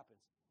guess what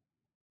happens?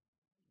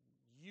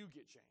 You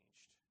get changed.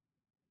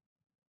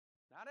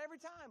 Not every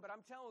time, but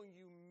I'm telling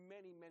you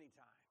many, many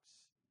times.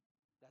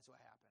 That's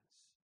what happens.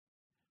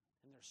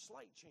 And there's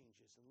slight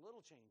changes and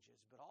little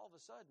changes, but all of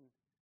a sudden,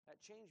 that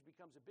change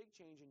becomes a big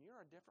change, and you're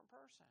a different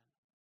person.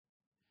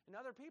 And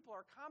other people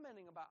are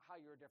commenting about how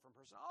you're a different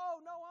person.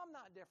 Oh, no, I'm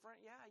not different.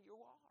 Yeah, you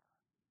are.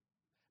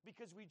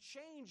 Because we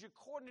change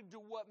according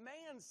to what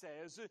man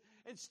says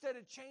instead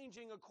of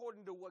changing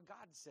according to what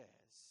God says.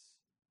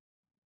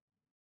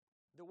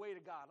 The way to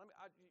God.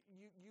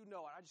 You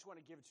know it. I just want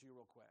to give it to you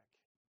real quick.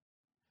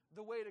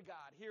 The way to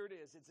God. Here it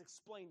is. It's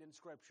explained in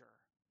Scripture.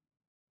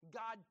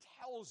 God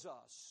tells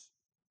us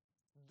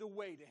the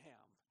way to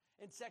Him.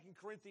 In 2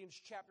 Corinthians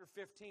chapter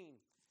 15,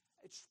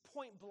 it's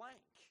point blank.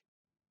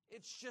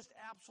 It's just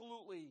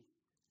absolutely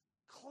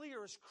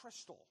clear as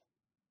crystal.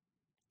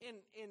 In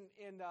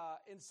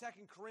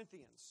 2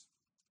 Corinthians,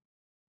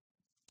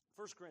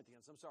 1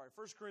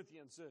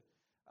 Corinthians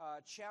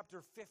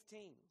chapter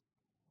 15.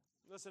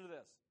 Listen to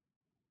this.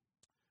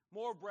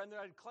 More, brethren,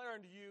 I declare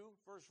unto you,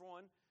 verse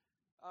 1,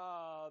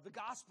 the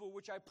gospel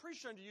which I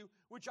preach unto you,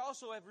 which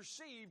also have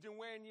received, and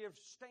wherein ye have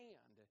stand,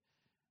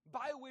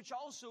 by which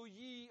also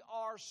ye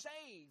are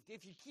saved,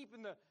 if ye keep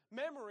in the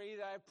memory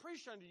that I have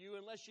preached unto you,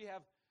 unless ye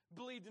have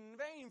believed in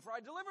vain. For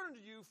I delivered unto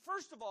you,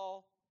 first of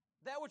all,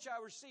 that which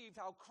I received,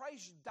 how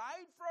Christ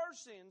died for our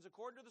sins,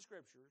 according to the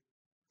Scriptures,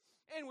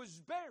 and was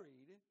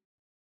buried,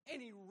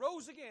 and He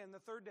rose again the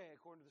third day,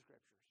 according to the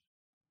Scriptures.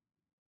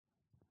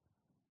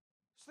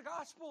 It's the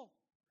gospel.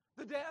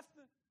 The death,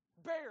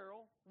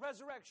 burial,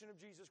 resurrection of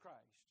Jesus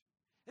Christ.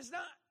 It's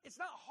not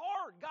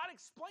hard. God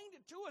explained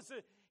it to us.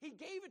 He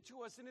gave it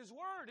to us in His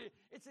Word.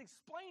 It's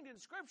explained in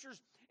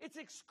Scriptures. It's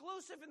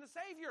exclusive in the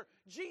Savior.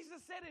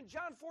 Jesus said in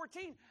John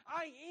 14,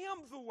 I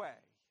am the way.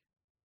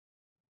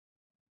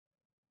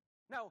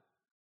 Now,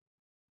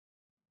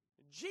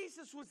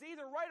 Jesus was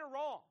either right or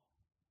wrong.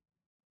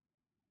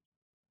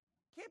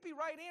 Can't be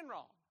right and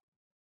wrong.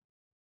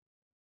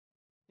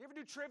 You ever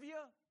do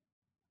trivia?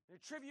 A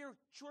trivia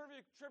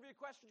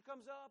question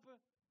comes up.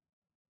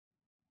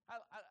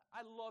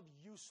 I love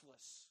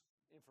useless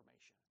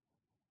information.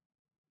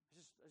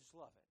 I just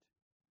love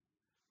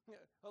it.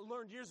 I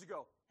learned years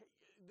ago,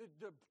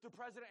 the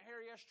President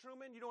Harry S.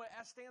 Truman, you know what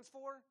S stands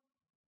for?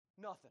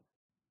 Nothing.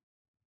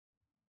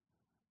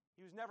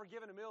 He was never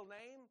given a middle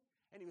name,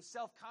 and he was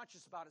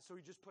self-conscious about it, so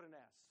he just put an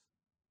S.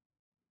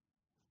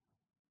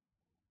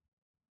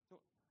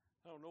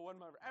 I don't know when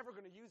I'm ever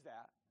going to use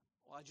that.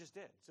 Well, I just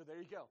did, so there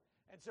you go.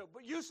 And so,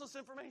 but useless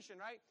information,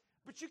 right?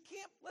 But you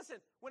can't, listen,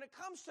 when it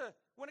comes to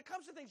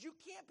things, you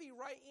can't be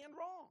right and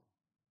wrong.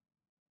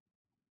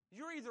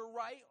 You're either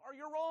right or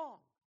you're wrong.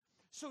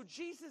 So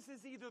Jesus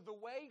is either the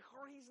way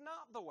or He's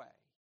not the way.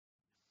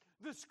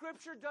 The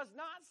Scripture does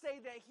not say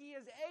that He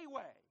is a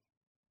way.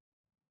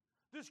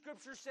 The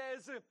Scripture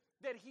says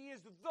that He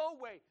is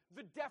the way.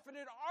 The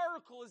definite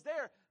article is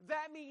there.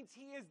 That means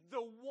He is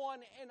the one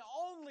and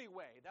only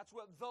way. That's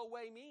what the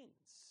way means.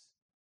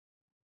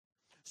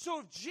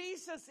 So if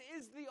Jesus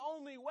is the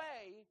only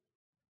way,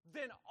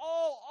 then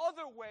all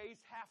other ways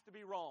have to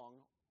be wrong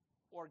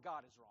or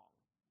God is wrong.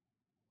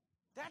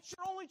 That's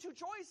your only two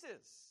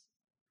choices.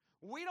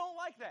 We don't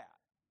like that.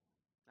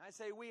 And I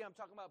say we, I'm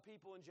talking about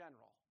people in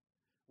general.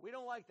 We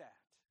don't like that.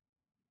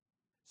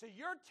 So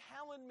you're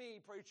telling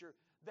me, preacher,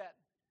 that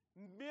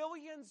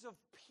millions of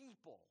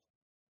people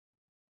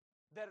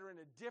that are in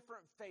a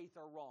different faith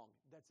are wrong.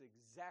 That's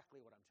exactly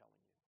what I'm telling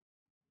you.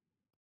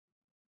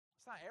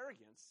 It's not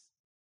arrogance.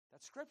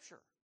 That's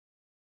Scripture.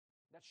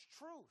 That's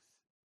truth.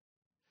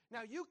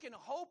 Now, you can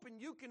hope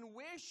and you can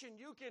wish and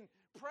you can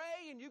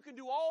pray and you can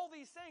do all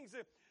these things,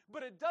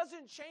 but it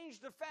doesn't change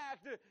the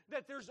fact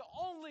that there's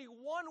only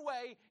one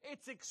way.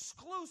 It's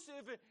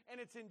exclusive, and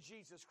it's in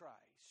Jesus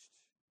Christ.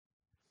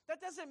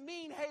 That doesn't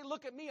mean, hey,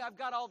 look at me, I've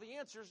got all the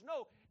answers.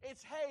 No,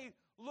 it's, hey,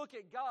 look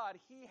at God,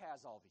 He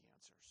has all the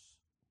answers.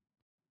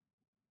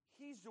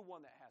 He's the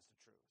one that has the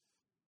truth.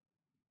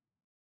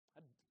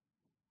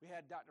 We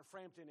had Dr.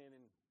 Frampton in,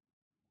 and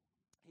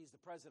he's the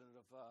president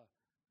of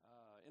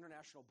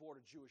International Board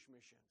of Jewish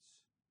Missions.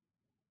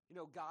 You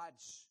know,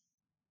 God's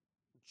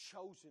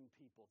chosen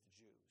people, the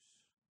Jews.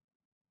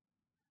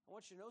 I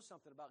want you to know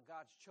something about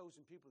God's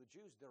chosen people, the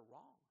Jews. They're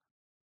wrong.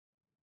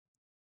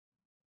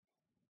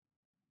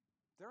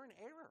 They're in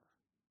error.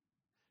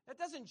 That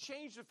doesn't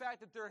change the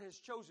fact that they're His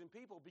chosen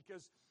people,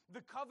 because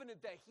the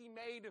covenant that He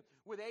made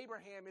with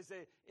Abraham is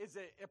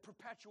a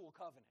perpetual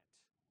covenant.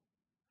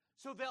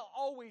 So they'll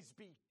always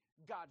be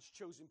God's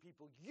chosen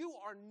people. You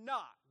are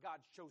not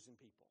God's chosen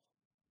people.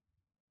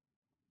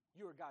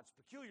 You are God's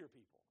peculiar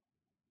people.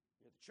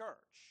 You're the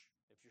church,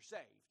 if you're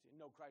saved and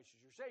know Christ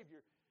as your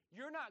Savior.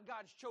 You're not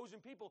God's chosen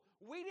people.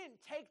 We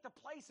didn't take the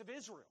place of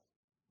Israel.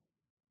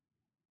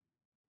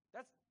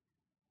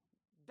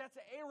 That's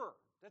an error.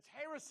 That's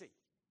heresy.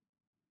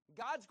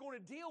 God's going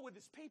to deal with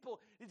His people.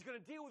 He's going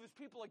to deal with His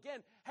people again.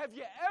 Have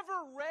you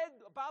ever read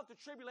about the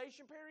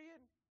tribulation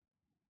period?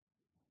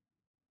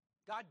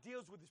 God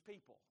deals with His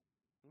people.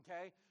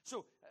 Okay?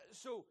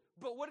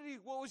 But what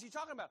was He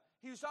talking about?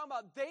 He was talking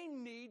about they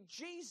need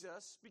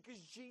Jesus because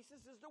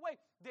Jesus is the way.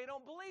 They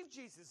don't believe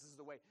Jesus is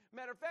the way.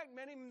 Matter of fact,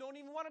 many of them don't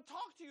even want to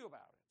talk to you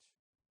about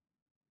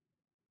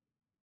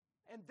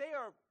it. And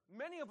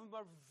many of them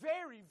are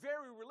very,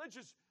 very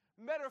religious.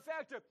 Matter of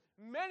fact,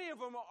 many of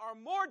them are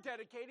more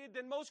dedicated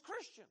than most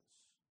Christians.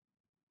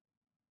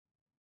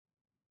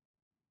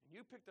 And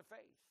you pick the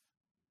faith.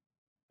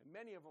 And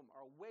many of them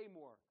are way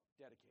more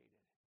dedicated.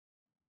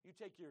 You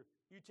take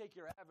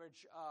your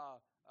average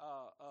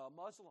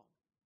Muslim.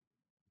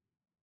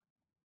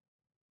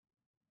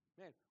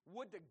 Man,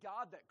 would to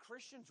God that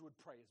Christians would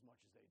pray as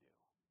much as they do.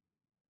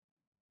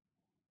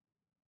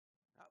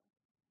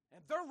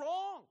 And they're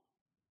wrong.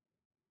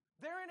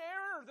 They're in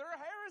error. They're a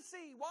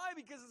heresy. Why?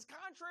 Because it's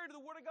contrary to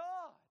the Word of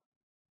God.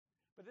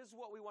 But this is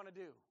what we want to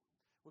do.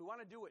 We want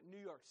to do what New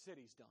York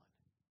City's done.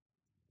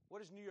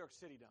 What has New York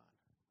City done?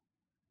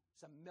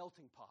 It's a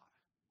melting pot.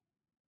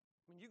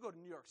 I mean, you go to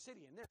New York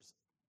City and there's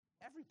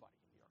everybody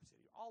in New York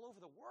City, all over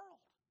the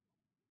world.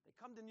 They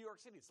come to New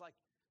York City. It's like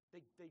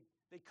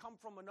they come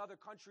from another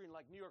country, and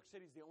like New York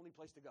City is the only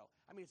place to go.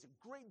 I mean, it's a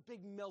great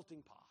big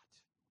melting pot.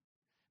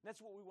 And that's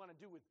what we want to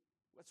do with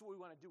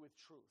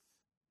truth.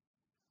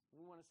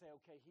 We want to say,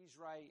 okay, he's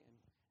right,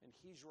 and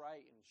he's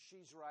right, and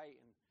she's right,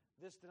 and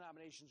this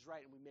denomination's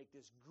right, and we make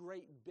this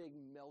great big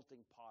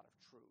melting pot of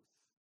truth.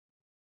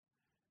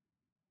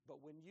 But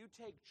when you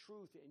take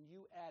truth and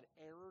you add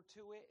error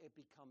to it, it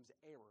becomes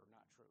error,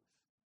 not truth.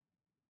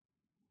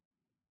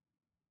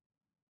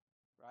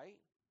 Right?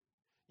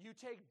 You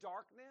take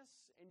darkness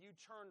and you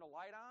turn the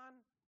light on,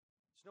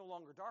 it's no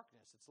longer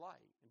darkness, it's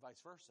light, and vice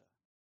versa.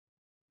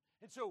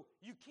 And so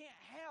you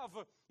can't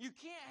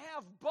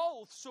have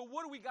both. So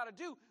what do we got to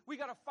do? We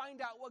got to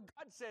find out what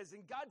God says,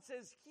 and God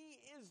says He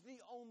is the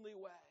only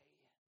way.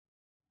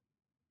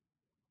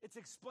 It's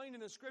explained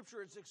in the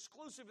Scripture. It's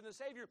exclusive in the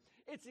Savior.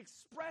 It's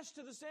expressed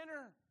to the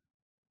sinner.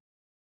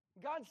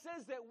 God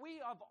says that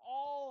we have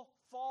all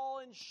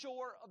fallen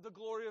short of the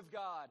glory of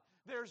God.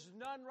 There's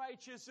none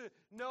righteous,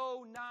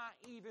 no, not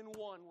even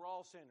one. We're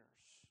all sinners.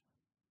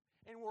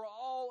 And we're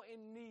all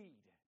in need.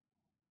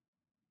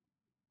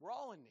 We're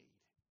all in need.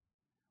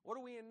 What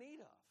are we in need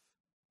of?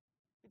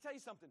 Let me tell you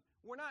something.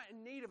 We're not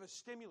in need of a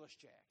stimulus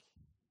check.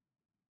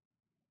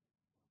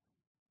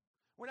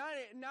 We're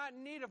not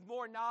in need of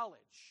more knowledge.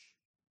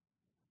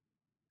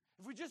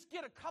 If we just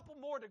get a couple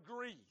more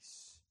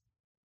degrees.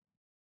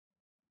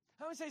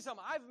 Let me say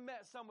something. I've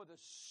met some of the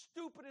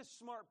stupidest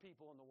smart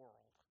people in the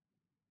world.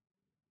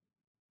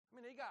 I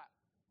mean, they got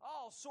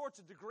all sorts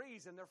of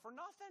degrees and they're for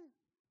nothing.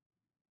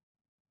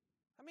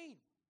 I mean,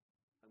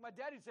 like my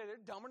daddy'd say,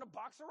 they're dumber than a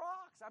box of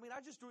rocks. I mean,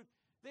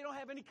 they don't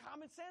have any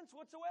common sense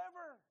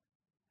whatsoever.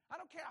 I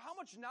don't care how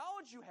much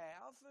knowledge you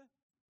have.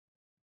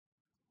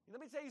 Let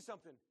me tell you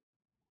something.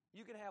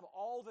 You can have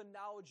all the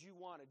knowledge you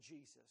want of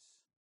Jesus.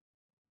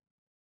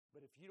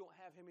 But if you don't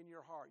have Him in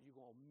your heart, you're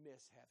going to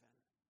miss heaven.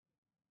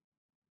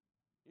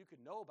 You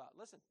can know about,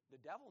 listen, the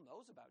devil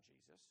knows about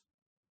Jesus.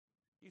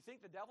 You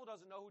think the devil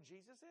doesn't know who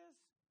Jesus is?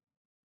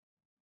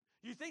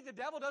 You think the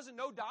devil doesn't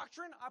know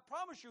doctrine? I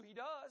promise you he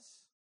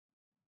does.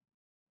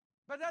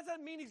 But that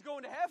doesn't mean he's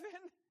going to heaven.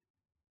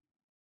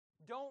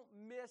 Don't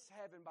miss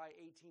heaven by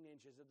 18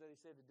 inches, as they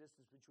say, the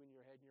distance between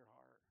your head and your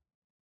heart.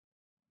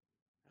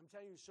 I'm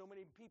telling you, so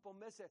many people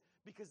miss it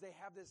because they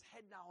have this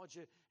head knowledge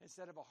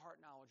instead of a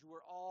heart knowledge.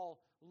 We're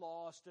all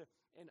lost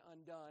and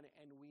undone,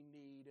 and we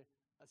need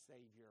a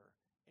Savior.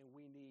 And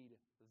we need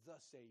the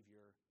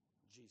Savior,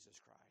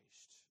 Jesus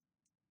Christ.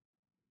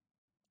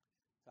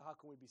 So how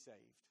can we be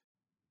saved?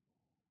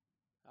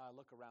 I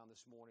look around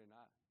this morning.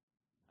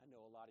 I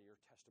know a lot of your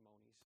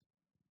testimonies.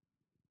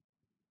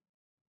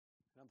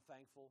 And I'm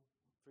thankful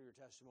for your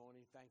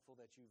testimony, thankful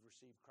that you've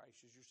received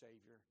Christ as your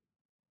Savior.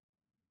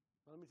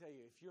 But let me tell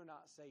you, if you're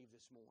not saved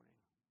this morning,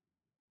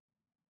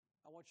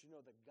 I want you to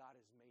know that God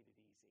has made it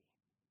easy.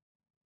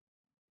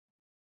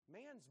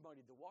 Man's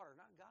muddied the water,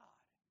 not God.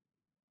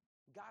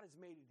 God has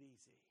made it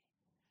easy.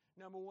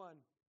 Number one,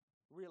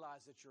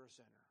 realize that you're a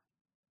sinner.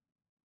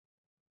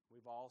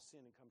 We've all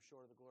sinned and come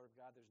short of the glory of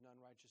God. There's none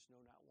righteous, no,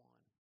 not one.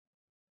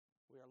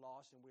 We are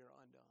lost and we are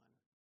undone.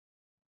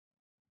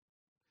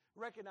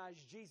 Recognize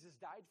Jesus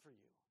died for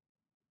you.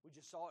 We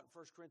just saw it in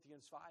 1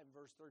 Corinthians 5,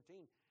 verse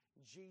 13.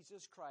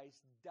 Jesus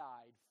Christ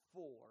died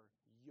for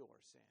your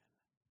sin.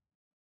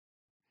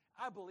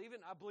 I believe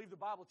it. I believe the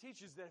Bible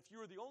teaches that if you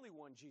were the only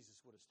one,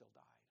 Jesus would have still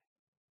died.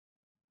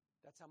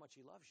 That's how much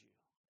He loves you.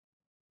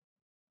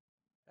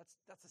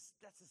 That's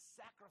a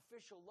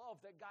sacrificial love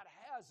that God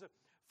has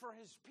for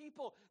His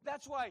people.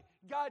 That's why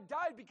God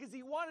died, because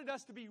He wanted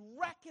us to be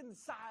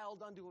reconciled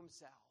unto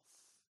Himself.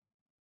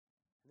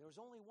 And there was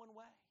only one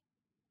way.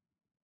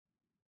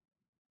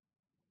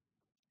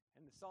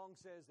 And the song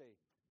says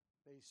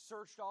they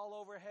searched all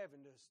over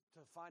heaven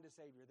to find a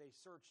Savior. They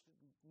searched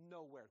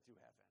nowhere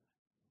through heaven.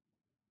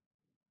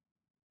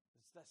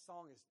 That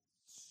song is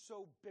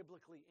so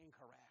biblically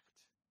incorrect.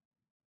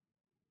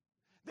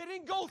 They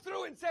didn't go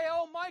through and say,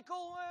 oh,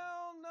 Michael,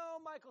 well,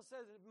 no, Michael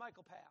says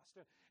Michael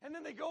passed. And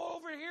then they go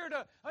over here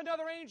to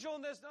another angel,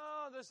 and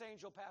this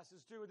angel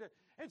passes too.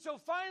 And so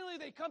finally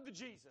they come to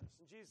Jesus.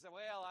 And Jesus said,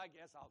 well, I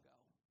guess I'll go.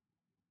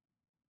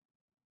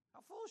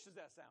 How foolish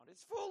does that sound?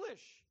 It's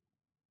foolish.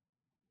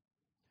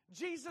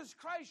 Jesus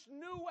Christ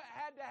knew what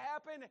had to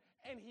happen,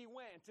 and He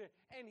went.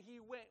 And He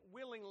went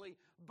willingly.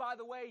 By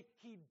the way,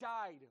 He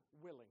died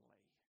willingly.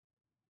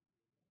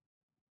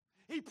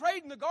 He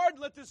prayed in the garden,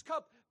 let this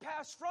cup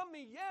pass from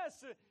me.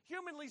 Yes,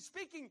 humanly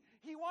speaking,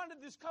 He wanted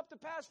this cup to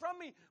pass from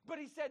me, but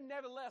He said,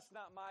 nevertheless,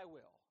 not my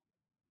will,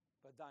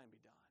 but thine be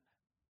done.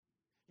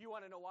 You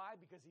want to know why?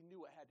 Because He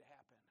knew it had to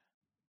happen.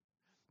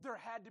 There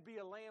had to be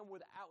a lamb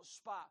without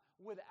spot,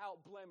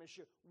 without blemish,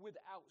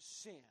 without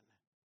sin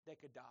that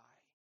could die.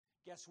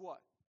 Guess what?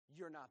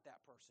 You're not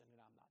that person,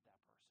 and I'm not that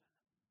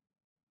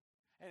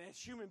person. And as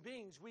human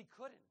beings, we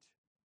couldn't.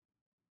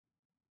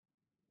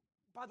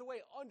 By the way,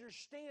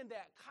 understand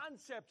that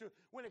concept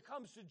when it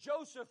comes to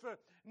Joseph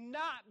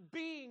not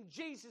being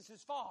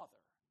Jesus' father.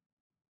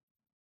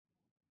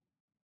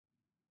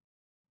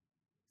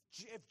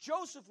 If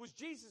Joseph was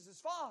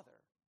Jesus' father,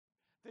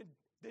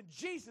 then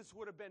Jesus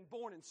would have been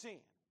born in sin.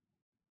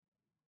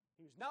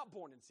 He was not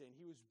born in sin.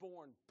 He was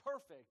born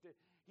perfect.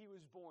 He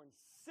was born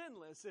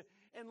sinless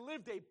and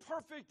lived a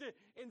perfect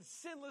and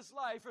sinless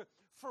life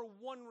for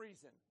one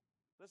reason.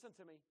 Listen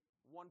to me.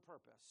 One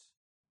purpose.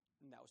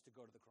 And that was to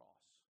go to the cross.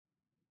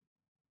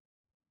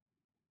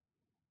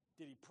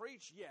 Did He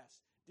preach?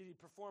 Yes. Did He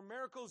perform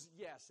miracles?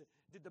 Yes.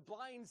 Did the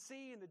blind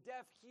see and the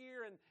deaf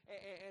hear and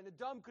the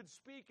dumb could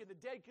speak and the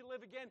dead could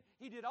live again?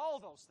 He did all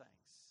those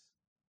things.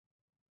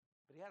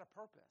 But He had a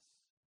purpose.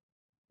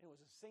 And it was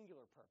a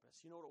singular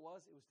purpose. You know what it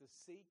was? It was to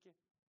seek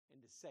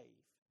and to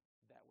save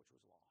that which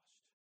was lost.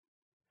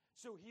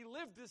 So He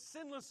lived this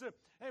sinless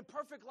and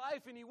perfect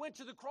life, and He went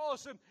to the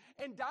cross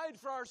and died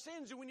for our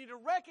sins. And we need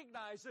to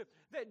recognize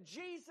that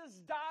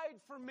Jesus died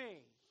for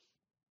me.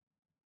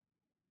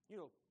 You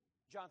know,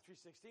 John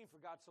 3:16, for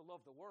God so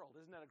loved the world.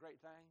 Isn't that a great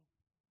thing?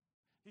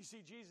 You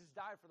see, Jesus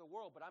died for the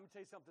world, but I'm going to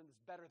tell you something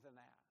that's better than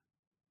that.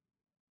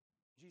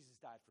 Jesus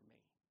died for me.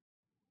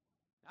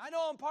 Now, I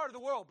know I'm part of the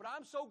world, but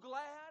I'm so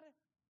glad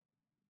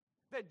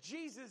that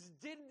Jesus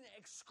didn't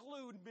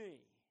exclude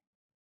me.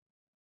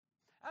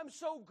 I'm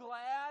so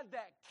glad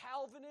that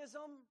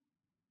Calvinism,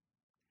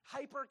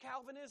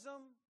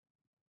 hyper-Calvinism,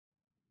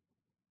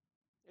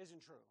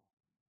 isn't true.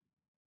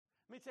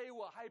 Let me tell you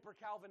what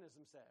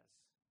hyper-Calvinism says.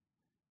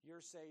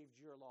 You're saved,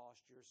 you're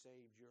lost, you're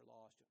saved, you're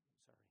lost.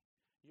 Sorry.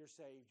 You're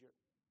saved, you're...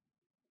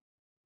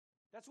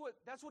 That's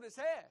what it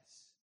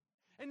says.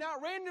 And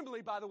not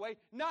randomly, by the way,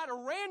 not a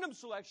random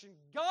selection.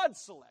 God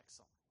selects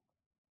them.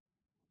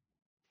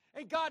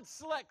 And God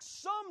selects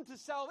some to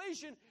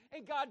salvation,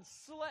 and God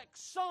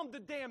selects some to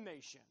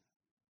damnation.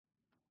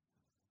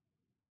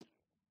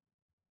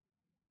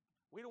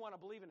 We don't want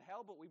to believe in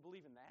hell, but we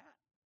believe in that?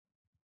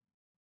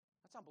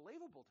 That's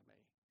unbelievable to me.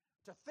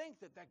 To think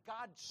that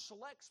God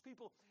selects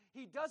people.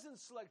 He doesn't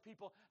select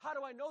people. How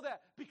do I know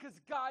that? Because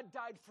God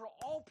died for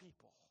all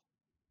people.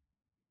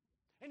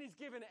 And He's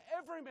given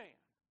every man.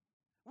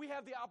 We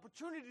have the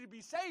opportunity to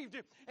be saved.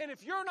 And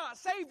if you're not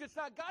saved, it's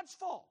not God's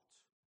fault.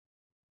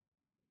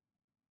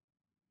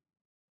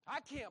 I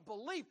can't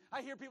believe,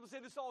 I hear people say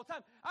this all the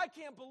time, I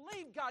can't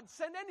believe God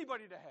sent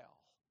anybody to hell.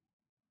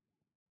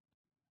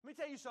 Let me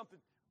tell you something.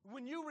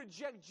 When you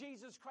reject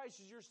Jesus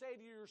Christ as your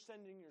Savior, you're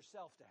sending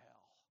yourself to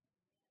hell.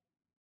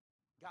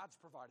 God's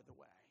provided the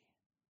way.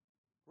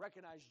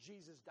 Recognize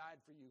Jesus died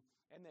for you,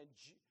 and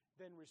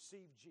then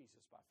receive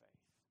Jesus by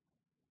faith.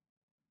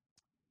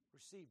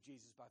 Receive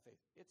Jesus by faith.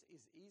 It's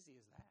as easy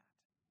as that.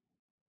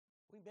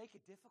 We make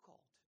it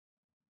difficult.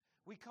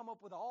 We come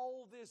up with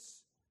all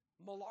this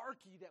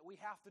malarkey that we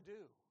have to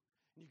do.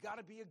 And you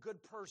got to be a good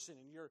person,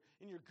 and your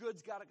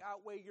good's got to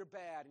outweigh your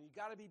bad, and you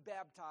got to be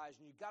baptized,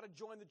 and you got to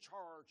join the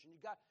church, and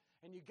you got it.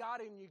 You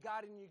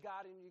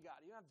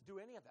don't have to do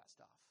any of that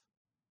stuff.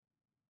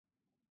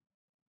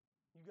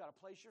 You got to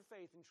place your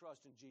faith and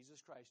trust in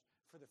Jesus Christ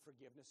for the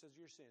forgiveness of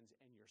your sins,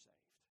 and you're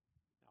saved.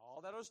 Now,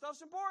 all that other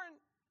stuff's important.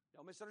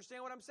 Don't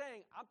misunderstand what I'm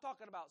saying. I'm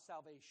talking about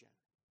salvation.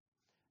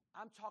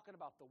 I'm talking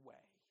about the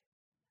way.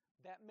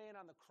 That man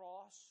on the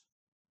cross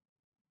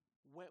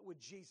went with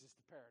Jesus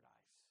to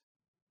paradise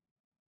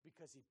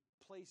because he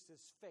placed his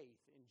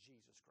faith in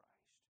Jesus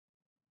Christ.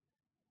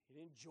 He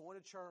didn't join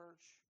a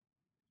church.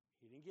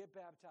 He didn't get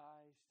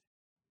baptized.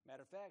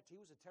 Matter of fact,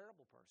 he was a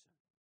terrible person.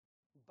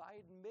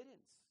 By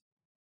admittance,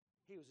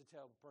 he was a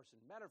terrible person.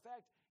 Matter of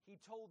fact, he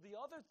told the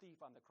other thief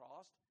on the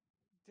cross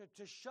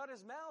to shut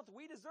his mouth.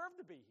 We deserve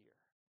to be here.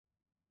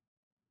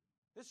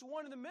 This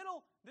one in the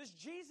middle, this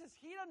Jesus,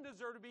 he doesn't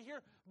deserve to be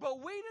here, but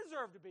we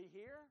deserve to be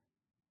here.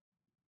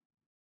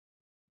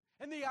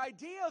 And the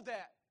idea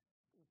that,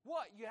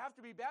 what, you have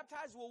to be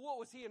baptized? Well, what,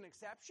 was he an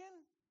exception?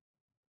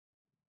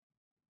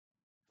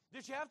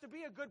 Did you have to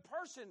be a good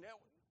person?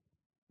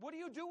 What do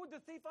you do with the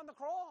thief on the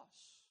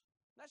cross?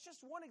 That's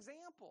just one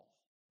example.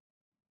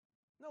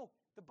 No,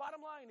 the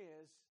bottom line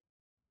is,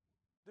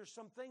 there's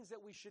some things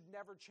that we should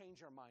never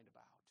change our mind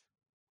about.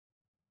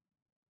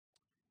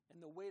 And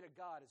the way to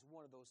God is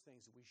one of those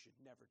things that we should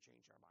never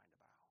change our mind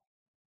about.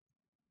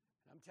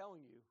 And I'm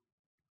telling you,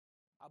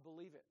 I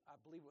believe it. I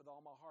believe it with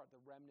all my heart. The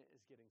remnant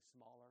is getting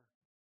smaller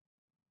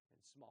and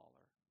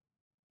smaller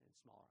and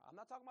smaller. I'm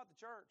not talking about the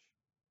church.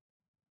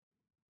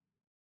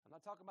 I'm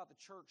not talking about the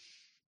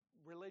church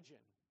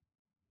religion.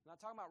 I'm not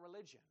talking about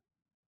religion.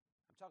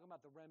 I'm talking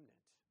about the remnant.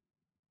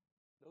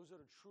 Those that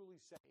are truly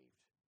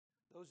saved.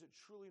 Those that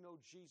truly know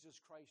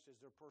Jesus Christ as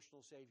their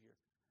personal Savior.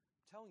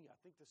 I'm telling you, I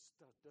think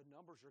the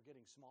numbers are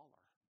getting smaller.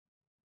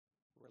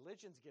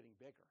 Religion's getting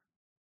bigger.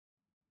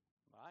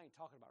 But I ain't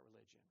talking about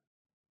religion.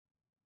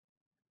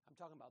 I'm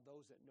talking about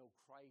those that know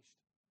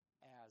Christ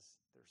as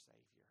their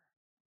Savior.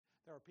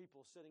 There are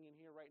people sitting in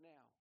here right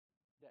now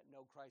that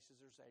know Christ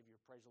as their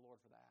Savior. Praise the Lord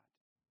for that.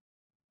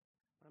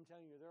 But I'm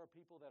telling you, there are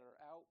people that are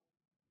out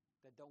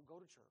that don't go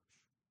to church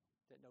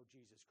that know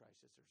Jesus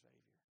Christ as their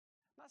Savior.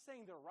 I'm not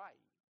saying they're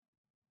right,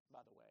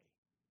 by the way.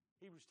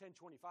 Hebrews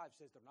 10:25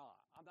 says they're not.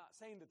 I'm not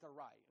saying that they're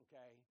right,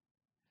 okay?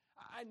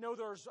 I know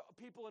there's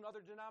people in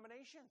other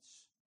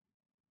denominations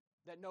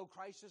that know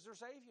Christ as their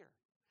Savior.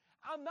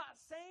 I'm not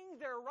saying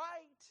they're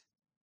right.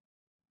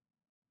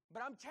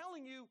 But I'm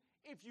telling you,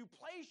 if you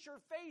place your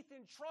faith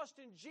and trust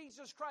in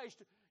Jesus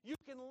Christ, you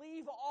can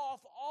leave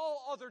off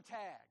all other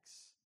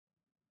tags.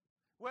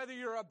 Whether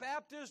you're a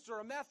Baptist or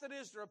a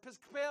Methodist or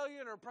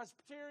Episcopalian or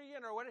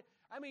Presbyterian or whatever.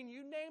 I mean,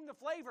 you name the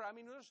flavor. I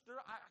mean,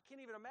 I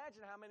can't even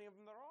imagine how many of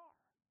them there are.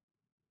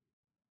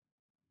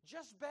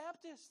 Just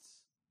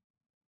Baptists.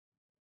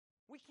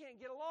 We can't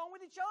get along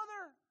with each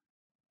other.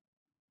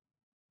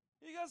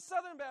 You got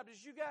Southern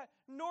Baptists, you got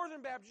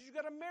Northern Baptists, you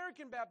got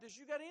American Baptists,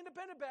 you got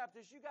Independent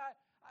Baptists, you got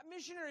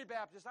Missionary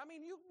Baptists. I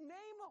mean, you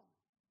name them.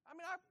 I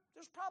mean,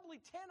 there's probably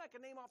 10 I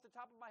can name off the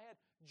top of my head,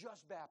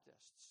 just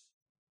Baptists.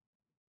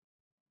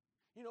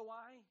 You know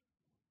why?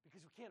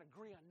 Because we can't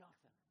agree on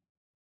nothing.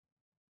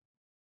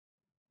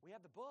 We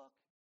have the book.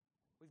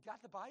 We've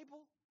got the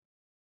Bible.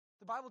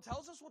 The Bible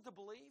tells us what to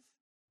believe.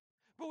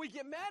 But we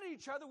get mad at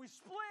each other, we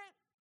split.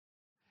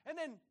 And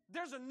then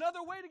there's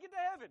another way to get to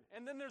heaven.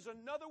 And then there's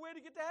another way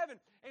to get to heaven.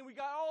 And we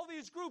got all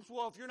these groups.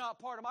 Well, if you're not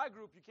part of my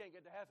group, you can't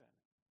get to heaven.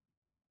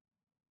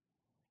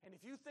 And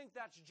if you think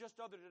that's just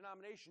other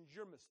denominations,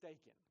 you're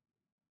mistaken.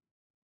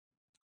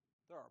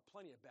 There are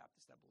plenty of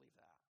Baptists that believe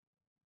that.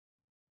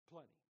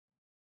 Plenty.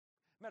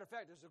 Matter of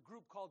fact, there's a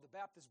group called the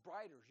Baptist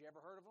Briders. You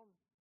ever heard of them?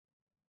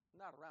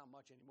 Not around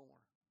much anymore.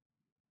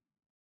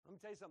 Let me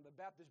tell you something. The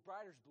Baptist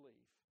Briders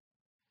believe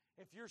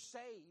if you're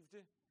saved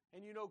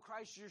and you know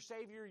Christ is your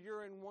Savior,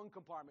 you're in one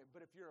compartment.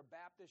 But if you're a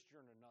Baptist,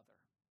 you're in another.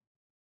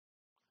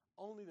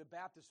 Only the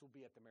Baptists will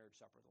be at the marriage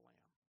supper of the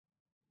Lamb.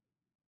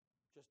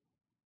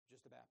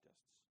 Just the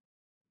Baptists.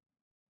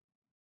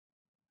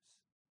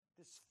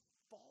 This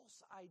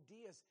false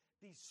ideas,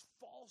 these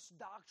false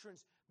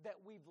doctrines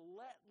that we've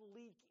let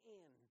leak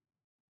in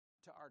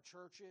to our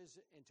churches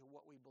and to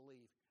what we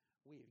believe,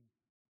 we've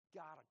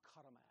got to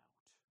cut them out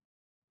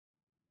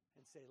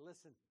and say,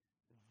 listen,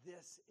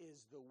 this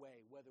is the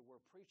way. Whether we're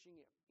preaching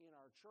it in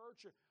our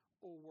church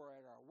or we're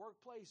at our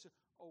workplace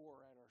or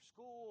we're at our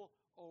school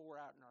or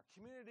we're out in our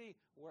community,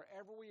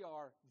 wherever we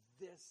are,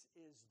 this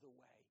is the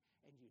way.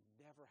 And you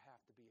never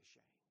have to be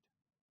ashamed.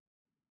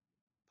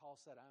 Paul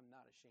said, I'm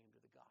not ashamed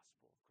of the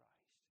gospel of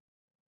Christ.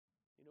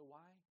 You know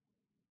why?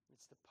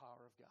 It's the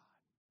power of God.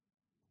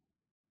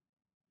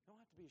 You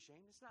don't have to be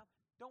ashamed. It's not.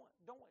 Don't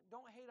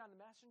hate on the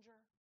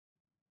messenger.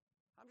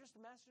 I'm just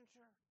a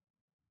messenger.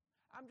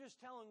 I'm just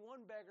telling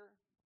one beggar.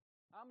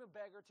 I'm a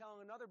beggar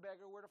telling another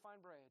beggar where to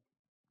find bread.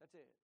 That's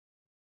it.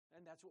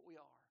 And that's what we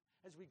are.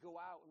 As we go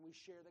out and we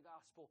share the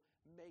gospel,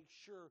 make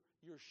sure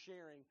you're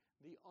sharing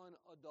the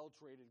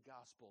unadulterated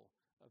gospel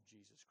of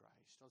Jesus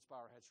Christ. Let's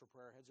bow our heads for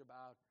prayer. Heads are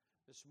bowed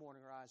this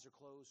morning. Our eyes are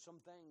closed. Some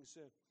things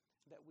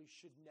that we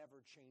should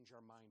never change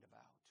our mind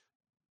about.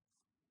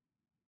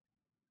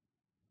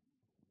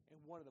 And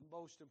one of the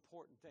most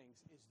important things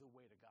is the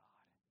way to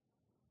God.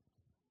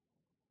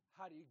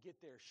 How do you get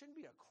there? Shouldn't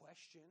be a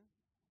question.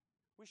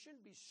 We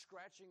shouldn't be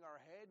scratching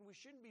our head. We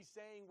shouldn't be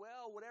saying,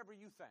 well, whatever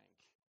you think.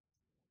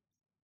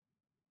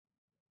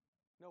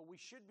 No, we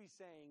should be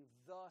saying,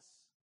 thus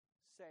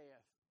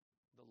saith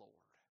the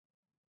Lord.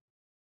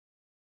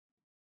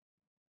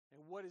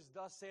 And what is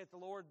thus saith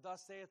the Lord?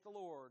 Thus saith the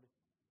Lord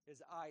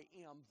is I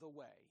am the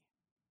way,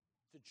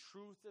 the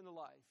truth, and the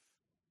life.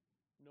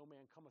 No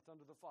man cometh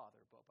unto the Father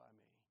but by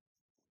me.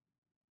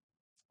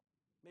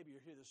 Maybe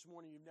you're here this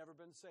morning, you've never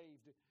been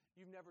saved.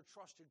 You've never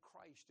trusted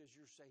Christ as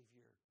your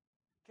Savior.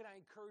 Can I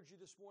encourage you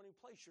this morning?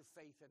 Place your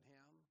faith in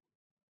Him.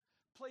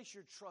 Place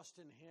your trust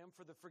in Him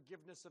for the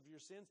forgiveness of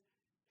your sins.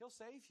 He'll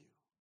save you.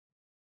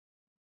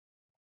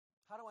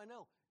 How do I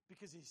know?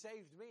 Because He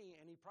saved me,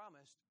 and He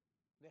promised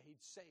that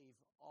He'd save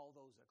all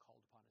those that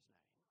called upon His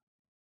name.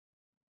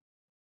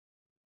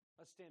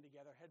 Let's stand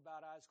together, head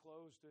bowed, eyes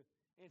closed. The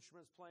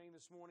instruments playing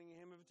this morning, a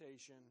hymn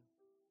invitation.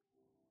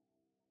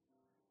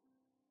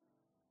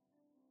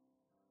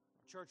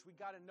 Church, we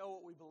got to know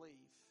what we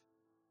believe.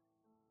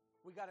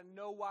 We got to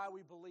know why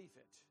we believe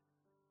it.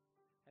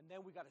 And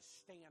then we got to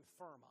stand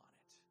firm on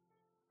it.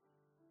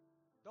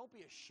 Don't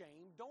be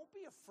ashamed. Don't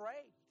be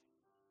afraid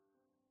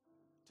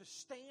to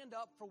stand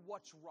up for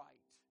what's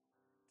right,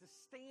 to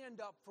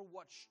stand up for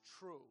what's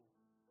true.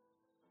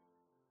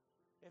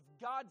 If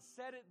God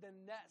said it, then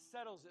that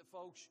settles it,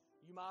 folks.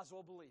 You might as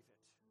well believe it,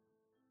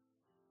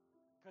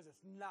 because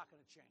it's not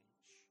going to change.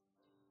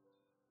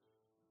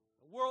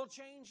 The world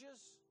changes,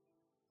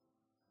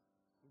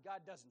 and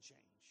God doesn't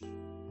change.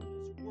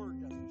 His word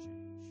doesn't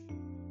change.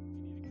 If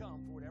you need to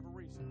come for whatever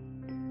reason,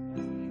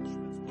 as the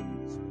instruments play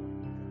this morning.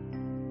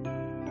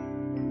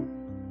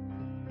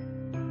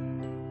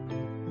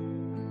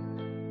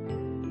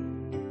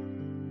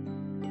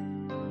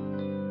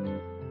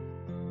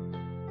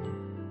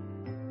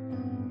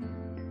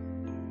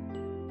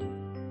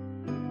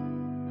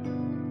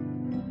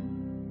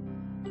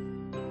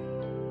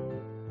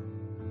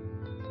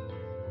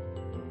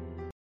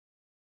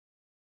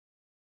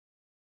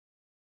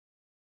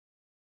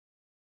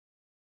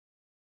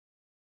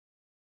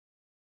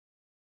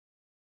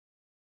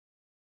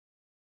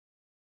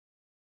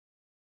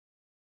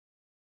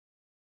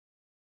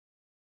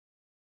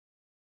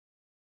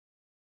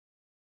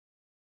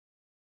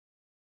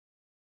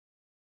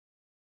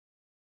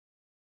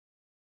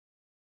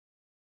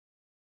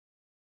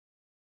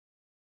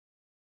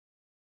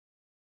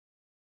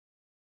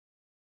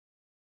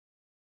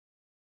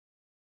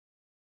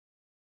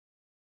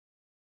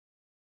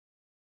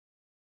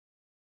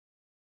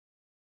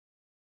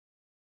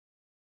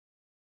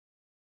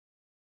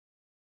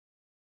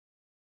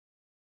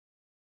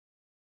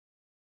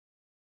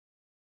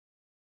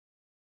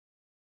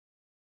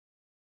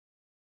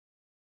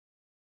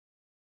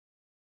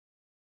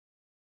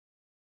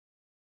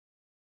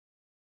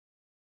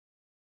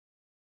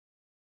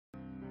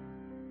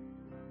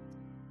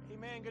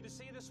 Amen. Good to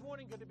see you this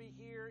morning. Good to be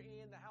here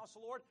in the house of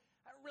the Lord.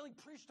 I haven't really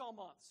preached all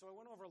month, so I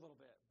went over a little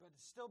bit. But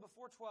it's still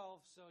before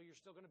 12, so you're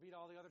still going to beat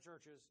all the other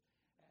churches.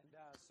 And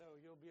so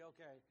you'll be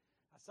okay.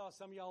 I saw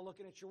some of y'all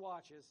looking at your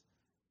watches.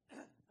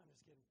 I'm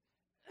just kidding.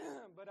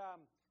 But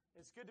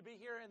it's good to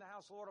be here in the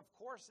house of the Lord, of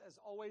course, as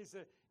always.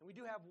 And we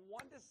do have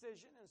one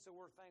decision, and so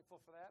we're thankful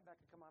for that.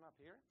 Becca, come on up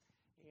here.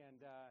 And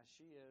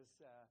she is,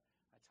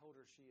 I told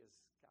her she has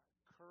got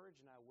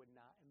courage, and I would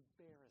not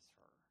embarrass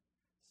her.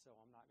 So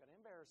I'm not going to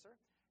embarrass her.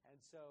 And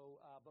so,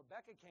 but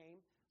Becca came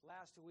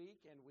last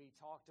week, and we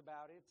talked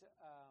about it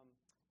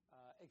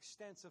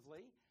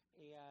extensively.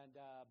 And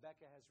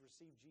Becca has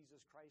received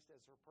Jesus Christ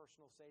as her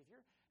personal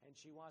Savior, and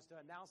she wants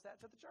to announce that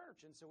to the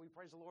church. And so we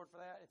praise the Lord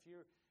for that. If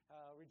you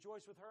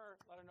rejoice with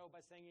her, let her know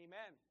by saying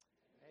amen.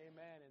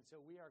 Amen. And so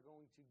we are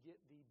going to get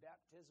the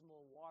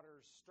baptismal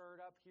waters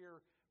stirred up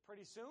here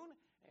pretty soon,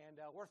 and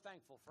we're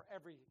thankful for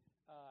every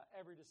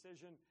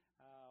decision.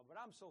 But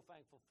I'm so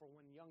thankful for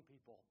when young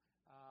people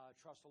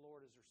trust the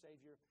Lord as their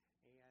Savior,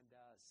 and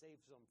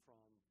saves them from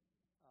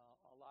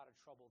a lot of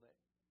trouble that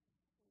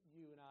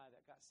you and I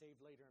that got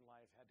saved later in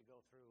life had to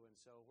go through. And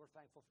so we're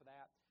thankful for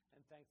that,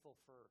 and thankful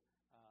for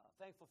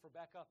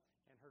Becca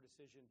and her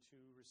decision to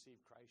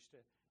receive Christ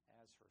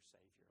as her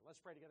Savior.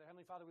 Let's pray together.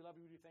 Heavenly Father, we love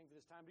you. We do thank you for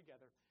this time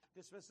together.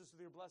 Dismiss us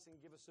with your blessing.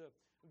 Give us a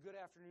good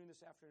afternoon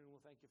this afternoon.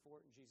 We'll thank you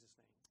for it in Jesus'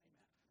 name. Amen.